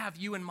garden, I have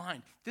you in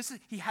mind.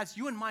 He has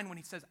you in mind when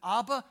he says,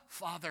 Abba,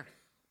 Father,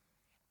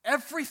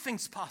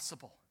 everything's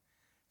possible.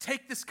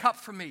 Take this cup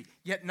from me,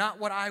 yet not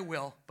what I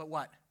will, but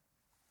what?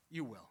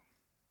 You will.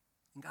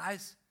 And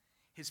guys,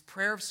 his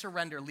prayer of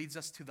surrender leads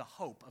us to the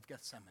hope of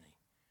Gethsemane.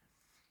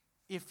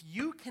 If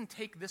you can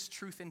take this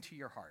truth into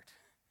your heart,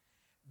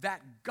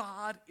 that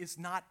God is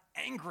not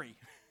angry.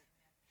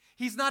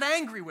 He's not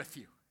angry with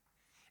you.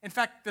 In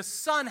fact, the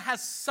Son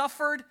has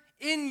suffered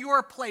in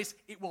your place.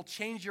 It will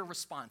change your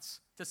response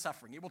to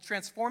suffering. It will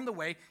transform the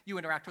way you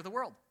interact with the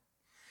world.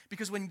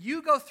 Because when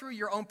you go through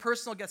your own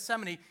personal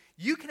Gethsemane,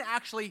 you can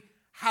actually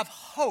have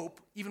hope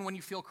even when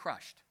you feel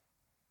crushed.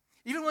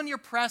 Even when you're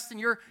pressed and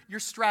you're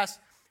stressed.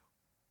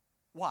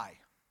 Why?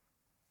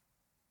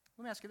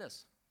 Let me ask you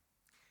this.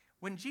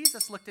 When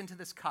Jesus looked into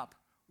this cup,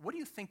 what do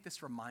you think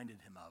this reminded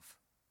him of?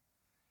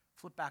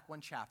 Flip back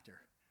one chapter.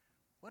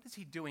 What is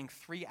he doing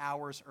 3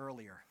 hours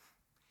earlier?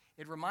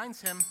 It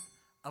reminds him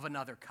of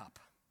another cup.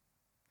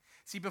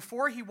 See,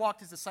 before he walked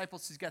his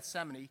disciples to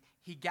Gethsemane,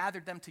 he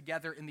gathered them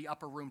together in the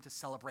upper room to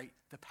celebrate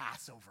the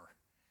Passover,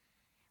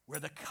 where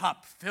the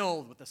cup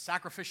filled with the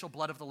sacrificial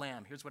blood of the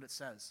Lamb. Here's what it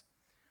says.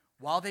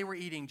 While they were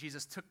eating,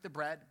 Jesus took the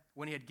bread.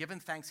 When he had given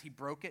thanks, he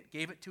broke it,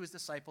 gave it to his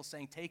disciples,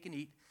 saying, take and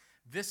eat.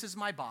 This is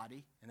my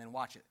body. And then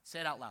watch it.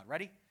 Say it out loud.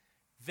 Ready?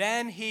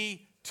 Then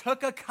he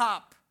took a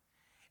cup,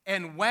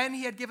 and when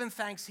he had given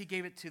thanks, he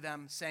gave it to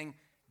them, saying,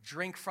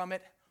 drink from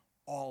it,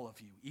 all of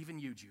you, even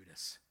you,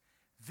 Judas,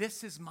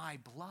 this is my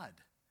blood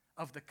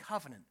of the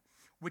covenant,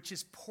 which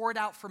is poured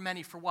out for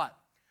many for what?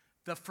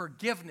 The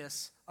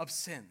forgiveness of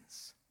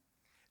sins.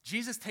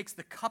 Jesus takes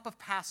the cup of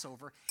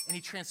Passover and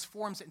he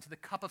transforms it into the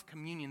cup of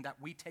communion that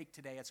we take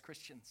today as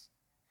Christians.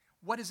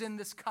 What is in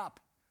this cup?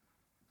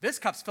 This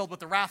cup's filled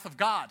with the wrath of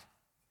God.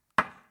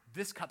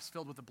 This cup's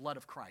filled with the blood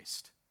of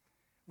Christ,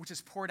 which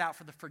is poured out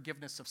for the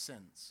forgiveness of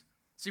sins.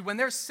 See, when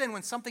there's sin,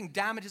 when something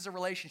damages a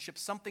relationship,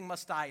 something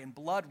must die, and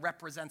blood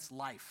represents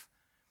life.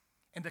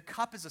 And the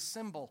cup is a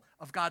symbol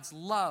of God's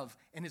love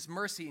and his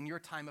mercy in your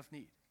time of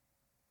need.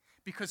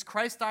 Because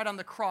Christ died on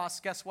the cross,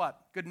 guess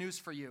what? Good news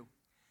for you.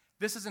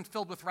 This isn't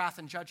filled with wrath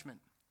and judgment.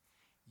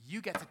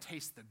 You get to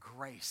taste the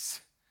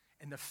grace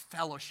and the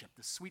fellowship,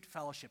 the sweet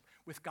fellowship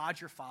with God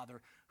your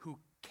Father who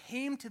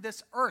came to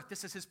this earth.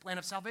 This is his plan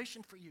of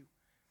salvation for you.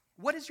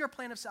 What is your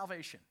plan of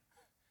salvation?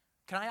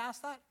 Can I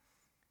ask that?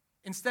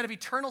 Instead of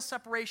eternal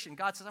separation,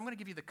 God says, I'm going to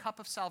give you the cup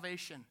of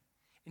salvation,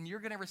 and you're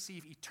going to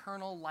receive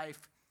eternal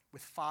life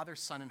with Father,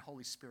 Son, and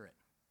Holy Spirit.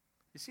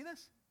 You see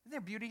this? Isn't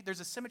there beauty?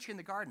 There's a symmetry in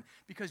the garden.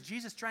 Because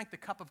Jesus drank the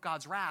cup of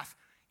God's wrath,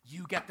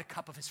 you get the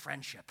cup of his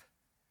friendship.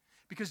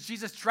 Because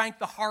Jesus drank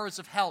the horrors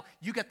of hell,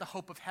 you get the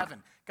hope of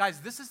heaven. Guys,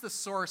 this is the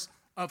source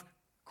of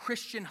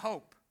Christian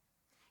hope.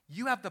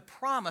 You have the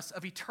promise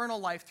of eternal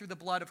life through the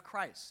blood of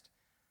Christ.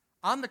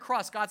 On the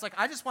cross, God's like,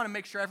 I just want to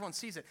make sure everyone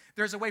sees it.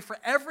 There's a way for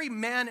every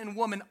man and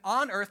woman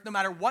on earth, no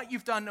matter what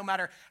you've done, no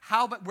matter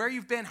where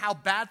you've been, how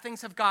bad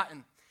things have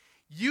gotten,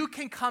 you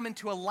can come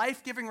into a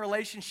life-giving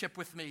relationship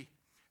with me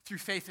through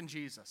faith in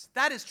Jesus.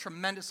 That is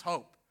tremendous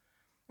hope.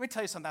 Let me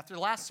tell you something. After the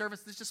last service,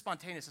 this is just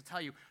spontaneous to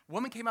tell you. A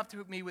woman came up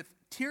to me with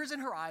tears in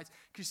her eyes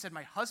because she said,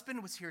 my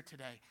husband was here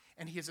today,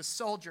 and he is a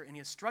soldier, and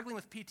he is struggling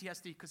with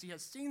PTSD because he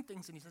has seen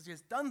things, and he says he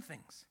has done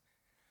things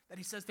that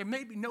he says there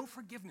may be no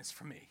forgiveness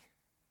for me.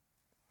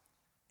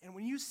 And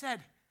when you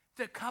said,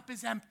 the cup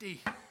is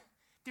empty,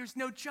 there's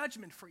no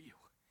judgment for you,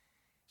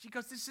 she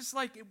goes, it's just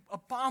like a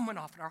bomb went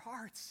off in our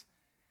hearts.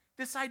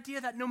 This idea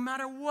that no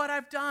matter what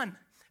I've done,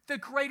 the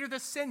greater the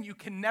sin, you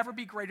can never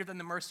be greater than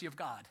the mercy of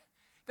God,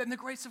 than the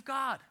grace of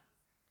God.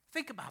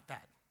 Think about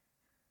that.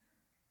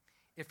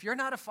 If you're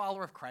not a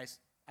follower of Christ,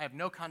 I have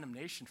no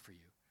condemnation for you.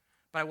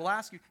 But I will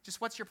ask you,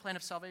 just what's your plan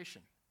of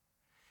salvation?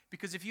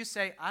 Because if you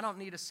say, I don't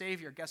need a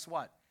Savior, guess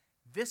what?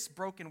 This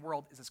broken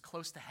world is as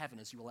close to heaven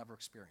as you will ever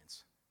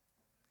experience.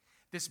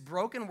 This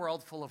broken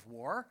world full of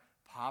war,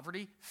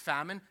 poverty,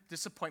 famine,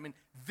 disappointment,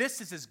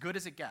 this is as good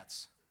as it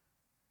gets.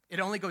 It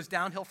only goes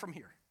downhill from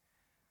here,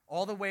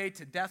 all the way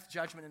to death,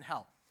 judgment, and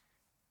hell.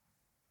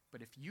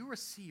 But if you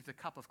receive the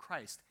cup of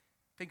Christ,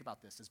 think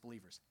about this as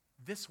believers.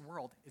 This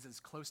world is as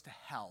close to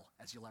hell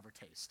as you'll ever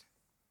taste.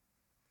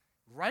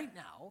 Right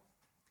now,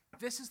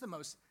 this is the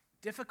most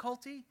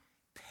difficulty,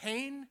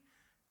 pain,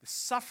 the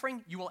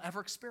suffering you will ever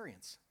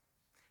experience.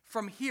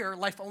 From here,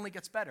 life only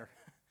gets better.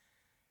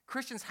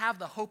 Christians have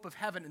the hope of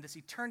heaven and this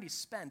eternity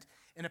spent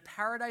in a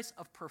paradise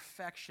of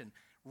perfection,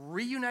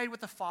 reunited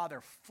with the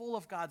Father, full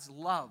of God's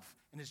love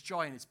and his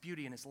joy and his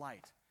beauty and his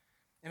light.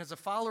 And as a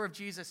follower of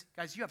Jesus,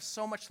 guys, you have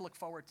so much to look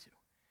forward to.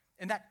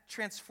 And that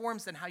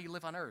transforms then how you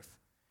live on earth.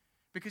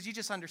 Because you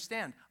just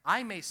understand,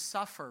 I may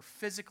suffer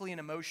physically and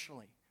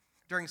emotionally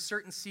during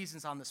certain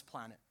seasons on this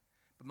planet.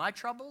 But my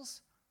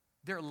troubles,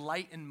 they're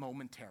light and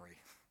momentary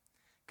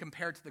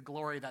compared to the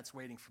glory that's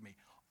waiting for me.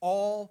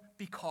 All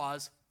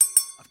because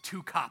of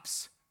two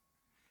cups.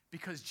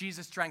 Because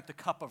Jesus drank the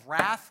cup of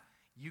wrath,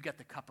 you get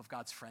the cup of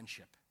God's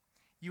friendship.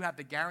 You have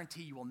the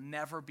guarantee you will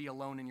never be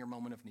alone in your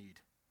moment of need.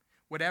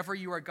 Whatever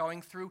you are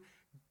going through,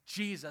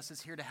 Jesus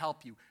is here to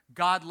help you.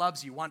 God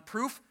loves you. Want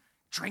proof?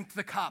 Drink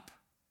the cup.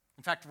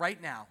 In fact,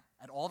 right now,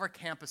 at all of our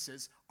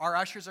campuses, our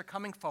ushers are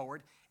coming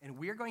forward, and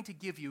we're going to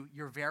give you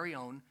your very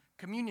own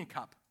communion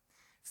cup.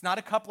 It's not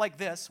a cup like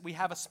this. We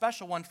have a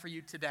special one for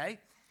you today.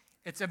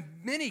 It's a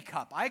mini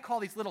cup. I call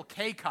these little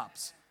K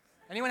cups.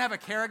 Anyone have a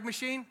Keurig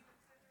machine?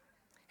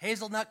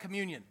 Hazelnut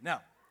communion. No.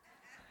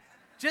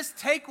 Just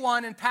take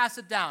one and pass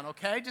it down,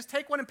 okay? Just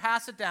take one and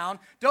pass it down.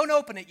 Don't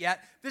open it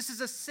yet. This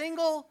is a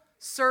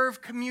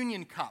single-serve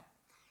communion cup.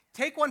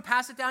 Take one,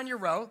 pass it down your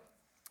row,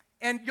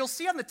 and you'll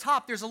see on the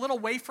top there's a little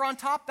wafer on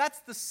top. That's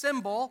the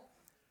symbol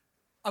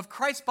of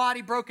Christ's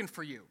body broken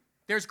for you.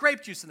 There's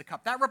grape juice in the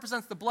cup. That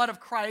represents the blood of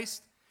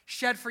Christ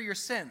shed for your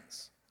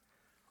sins.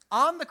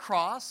 On the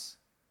cross,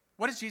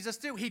 what does Jesus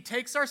do? He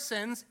takes our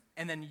sins,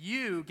 and then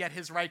you get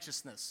his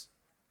righteousness.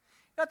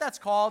 You know what that's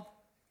called?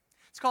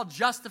 It's called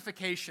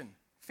justification.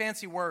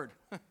 Fancy word.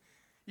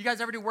 You guys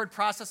ever do word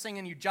processing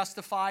and you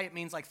justify? It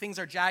means like things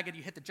are jagged,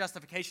 you hit the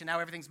justification, now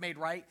everything's made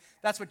right.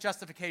 That's what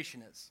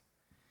justification is.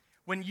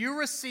 When you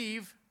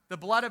receive the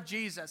blood of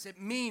Jesus,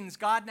 it means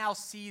God now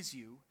sees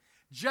you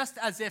just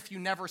as if you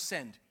never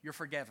sinned. You're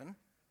forgiven.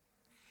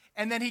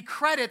 And then he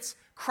credits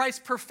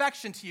Christ's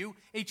perfection to you.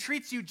 He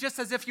treats you just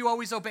as if you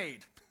always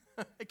obeyed.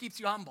 It keeps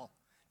you humble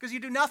because you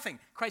do nothing.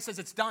 Christ says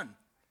it's done.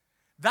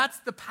 That's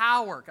the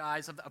power,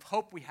 guys, of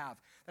hope we have.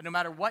 That no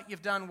matter what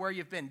you've done, where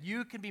you've been,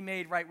 you can be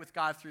made right with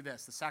God through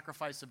this, the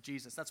sacrifice of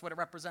Jesus. That's what it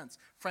represents,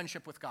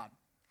 friendship with God.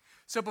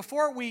 So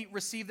before we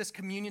receive this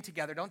communion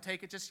together, don't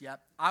take it just yet,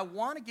 I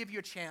want to give you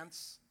a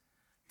chance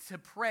to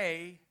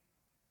pray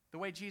the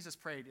way Jesus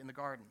prayed in the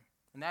garden,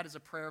 and that is a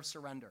prayer of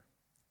surrender.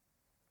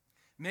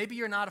 Maybe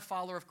you're not a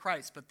follower of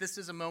Christ, but this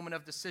is a moment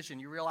of decision.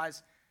 You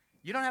realize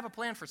you don't have a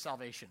plan for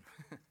salvation.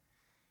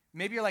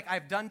 Maybe you're like,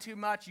 I've done too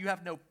much. You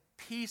have no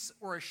peace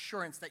or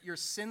assurance that your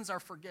sins are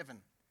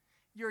forgiven.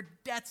 Your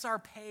debts are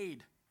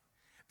paid.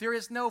 There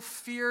is no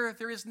fear.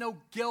 There is no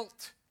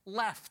guilt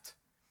left.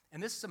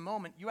 And this is a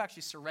moment you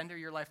actually surrender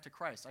your life to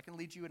Christ. I can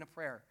lead you in a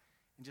prayer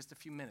in just a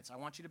few minutes. I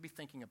want you to be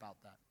thinking about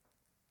that.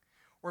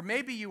 Or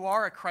maybe you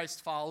are a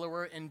Christ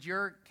follower and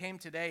you came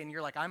today and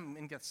you're like, I'm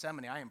in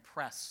Gethsemane. I am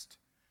pressed.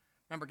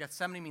 Remember,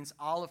 Gethsemane means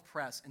olive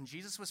press, and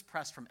Jesus was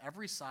pressed from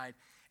every side,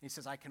 and he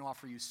says, I can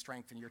offer you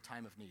strength in your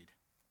time of need.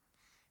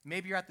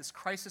 Maybe you're at this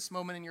crisis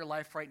moment in your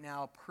life right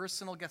now,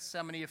 personal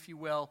Gethsemane, if you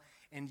will,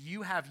 and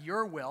you have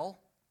your will.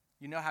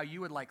 You know how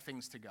you would like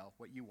things to go,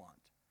 what you want.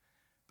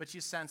 But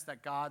you sense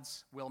that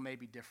God's will may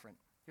be different.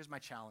 Here's my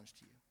challenge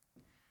to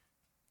you.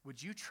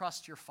 Would you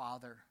trust your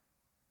Father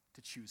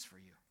to choose for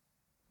you?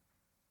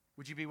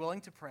 Would you be willing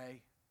to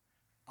pray,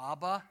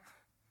 Abba,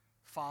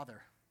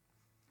 Father,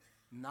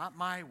 not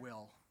my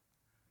will,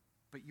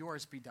 but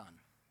yours be done?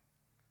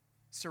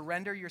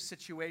 Surrender your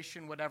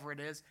situation, whatever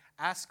it is.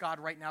 Ask God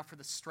right now for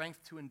the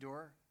strength to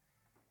endure.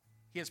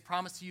 He has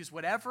promised to use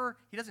whatever.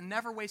 He doesn't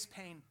never waste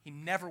pain. He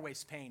never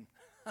wastes pain.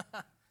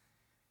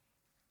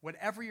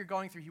 Whatever you're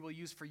going through, he will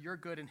use for your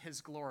good and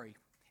his glory,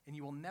 and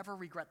you will never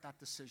regret that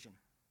decision.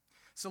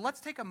 So let's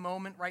take a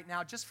moment right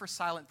now just for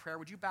silent prayer.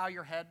 Would you bow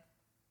your head?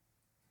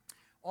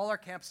 All our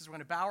campuses, we're going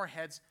to bow our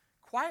heads,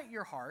 quiet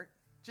your heart,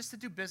 just to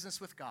do business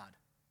with God.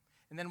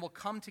 And then we'll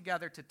come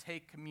together to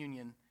take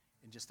communion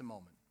in just a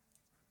moment.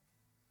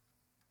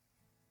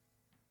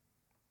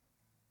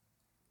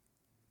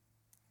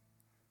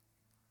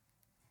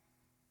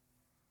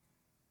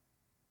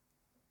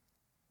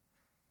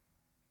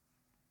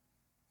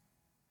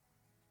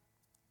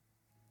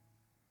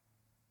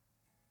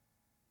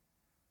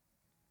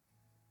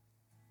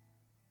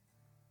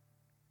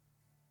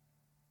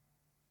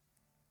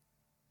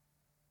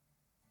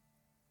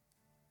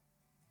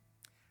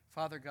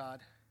 Father God,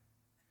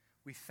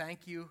 we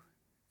thank you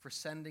for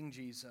sending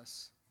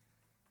Jesus,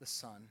 the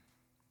Son.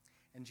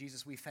 And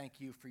Jesus, we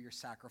thank you for your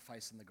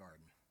sacrifice in the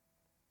garden.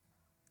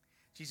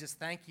 Jesus,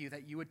 thank you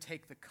that you would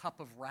take the cup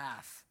of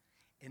wrath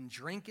and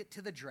drink it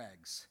to the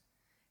dregs.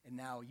 And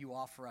now you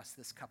offer us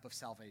this cup of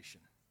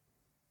salvation.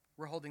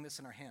 We're holding this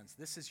in our hands.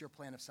 This is your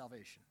plan of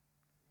salvation.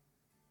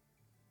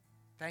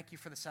 Thank you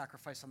for the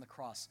sacrifice on the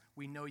cross.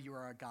 We know you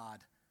are a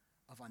God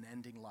of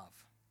unending love.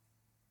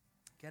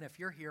 Again, if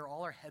you're here,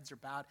 all our heads are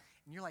bowed,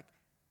 and you're like,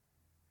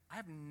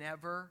 I've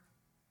never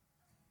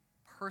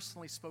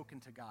personally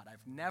spoken to God.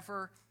 I've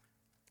never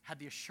had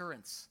the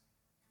assurance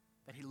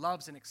that he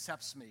loves and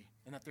accepts me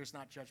and that there's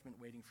not judgment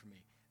waiting for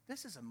me.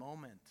 This is a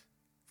moment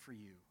for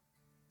you.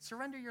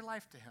 Surrender your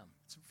life to him.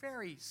 It's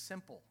very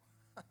simple.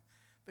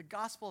 The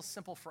gospel is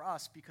simple for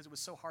us because it was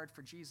so hard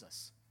for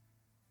Jesus.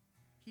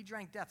 He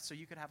drank death so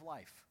you could have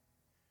life.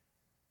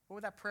 What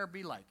would that prayer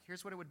be like?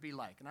 Here's what it would be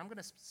like. And I'm going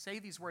to say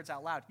these words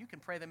out loud. You can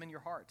pray them in your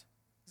heart.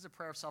 This is a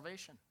prayer of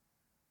salvation.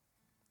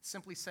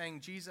 Simply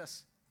saying,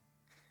 Jesus,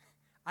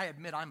 I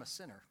admit I'm a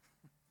sinner,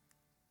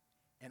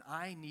 and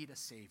I need a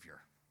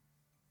Savior.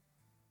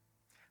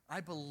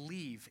 I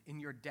believe in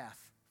your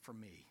death for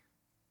me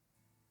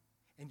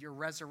and your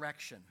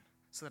resurrection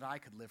so that I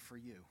could live for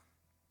you.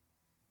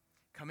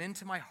 Come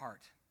into my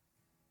heart.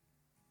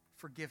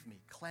 Forgive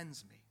me.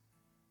 Cleanse me.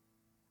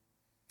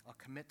 I'll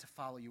commit to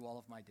follow you all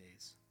of my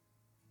days.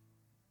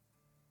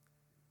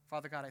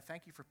 Father God, I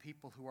thank you for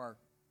people who are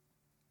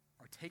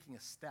taking a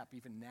step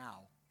even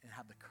now and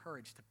have the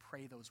courage to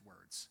pray those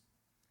words.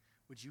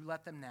 Would you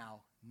let them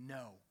now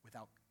know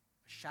without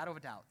a shadow of a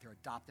doubt they're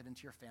adopted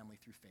into your family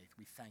through faith?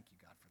 We thank you,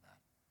 God, for that.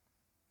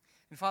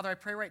 And Father, I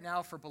pray right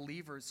now for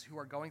believers who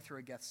are going through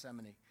a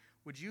Gethsemane.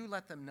 Would you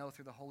let them know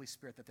through the Holy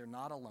Spirit that they're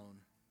not alone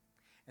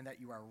and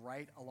that you are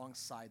right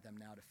alongside them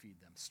now to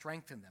feed them?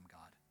 Strengthen them,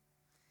 God.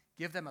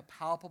 Give them a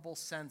palpable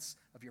sense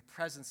of your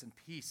presence and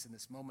peace in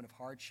this moment of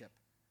hardship.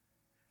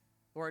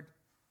 Lord,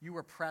 you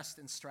were pressed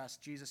and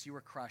stressed. Jesus, you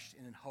were crushed,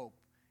 and in hope,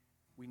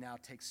 we now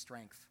take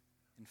strength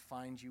and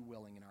find you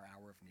willing in our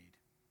hour of need.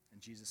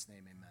 In Jesus'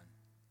 name, amen.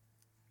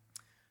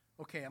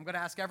 Okay, I'm going to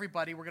ask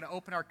everybody, we're going to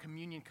open our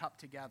communion cup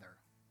together.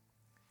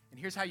 And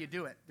here's how you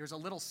do it. There's a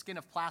little skin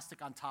of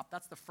plastic on top.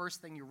 That's the first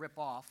thing you rip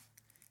off.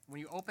 When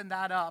you open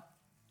that up,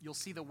 you'll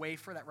see the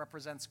wafer that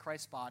represents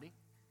Christ's body.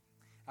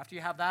 After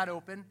you have that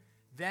open,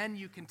 then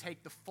you can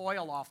take the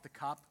foil off the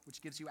cup,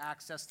 which gives you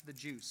access to the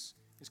juice.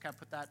 Just kind of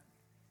put that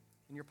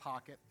in your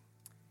pocket.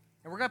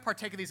 And we're going to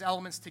partake of these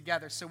elements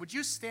together. So would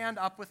you stand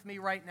up with me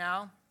right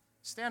now?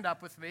 Stand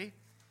up with me.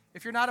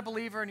 If you're not a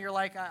believer and you're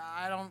like,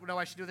 I don't know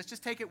I should do this,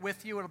 just take it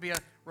with you. It'll be a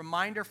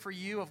reminder for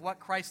you of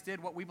what Christ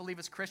did, what we believe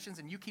as Christians,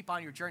 and you keep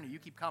on your journey. You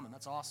keep coming.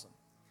 That's awesome.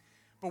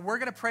 But we're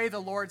going to pray the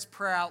Lord's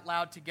Prayer out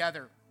loud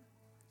together,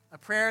 a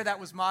prayer that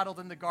was modeled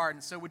in the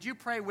garden. So would you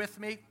pray with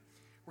me?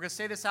 We're going to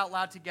say this out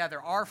loud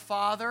together. Our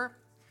Father,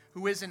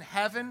 who is in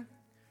heaven,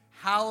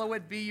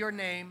 hallowed be your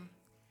name.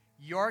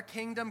 Your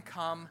kingdom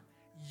come,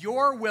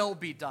 your will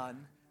be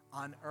done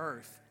on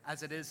earth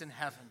as it is in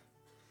heaven.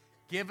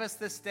 Give us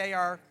this day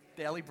our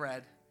daily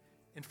bread,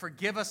 and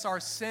forgive us our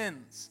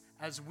sins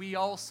as we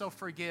also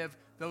forgive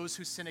those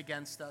who sin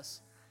against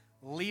us.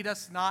 Lead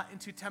us not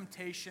into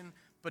temptation,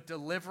 but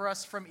deliver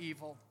us from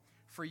evil.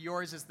 For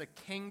yours is the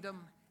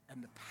kingdom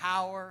and the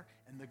power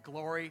and the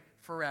glory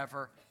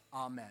forever.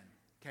 Amen.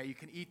 Okay, you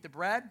can eat the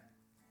bread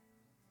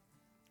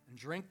and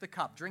drink the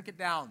cup. Drink it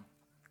down.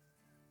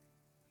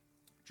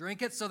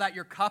 Drink it so that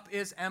your cup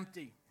is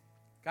empty.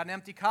 Got an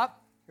empty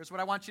cup? Here's what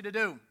I want you to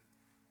do.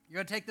 You're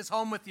going to take this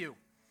home with you.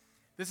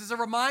 This is a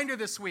reminder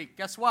this week.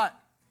 Guess what?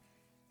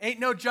 Ain't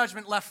no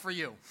judgment left for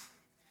you.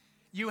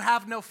 You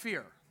have no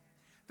fear.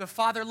 The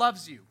Father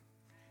loves you.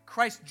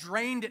 Christ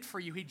drained it for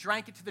you. He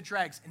drank it to the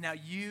dregs. And now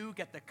you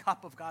get the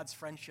cup of God's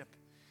friendship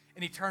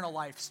and eternal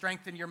life.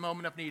 Strengthen your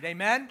moment of need.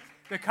 Amen?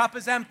 The cup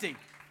is empty.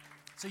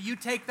 So you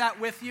take that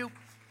with you.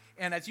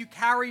 And as you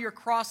carry your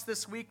cross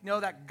this week, know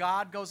that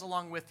God goes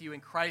along with you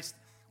and Christ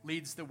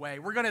leads the way.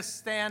 We're going to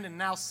stand and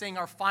now sing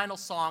our final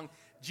song,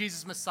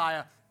 Jesus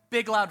Messiah.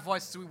 Big loud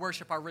voices as we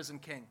worship our risen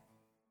King.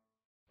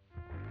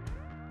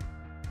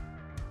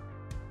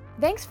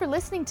 Thanks for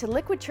listening to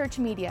Liquid Church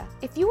Media.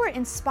 If you were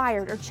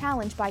inspired or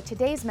challenged by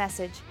today's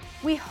message,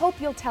 we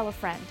hope you'll tell a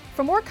friend.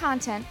 For more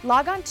content,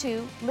 log on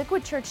to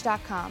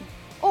liquidchurch.com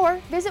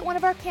or visit one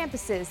of our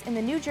campuses in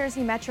the New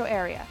Jersey metro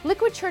area.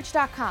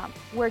 liquidchurch.com,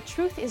 where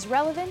truth is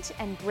relevant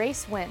and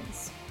grace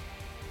wins.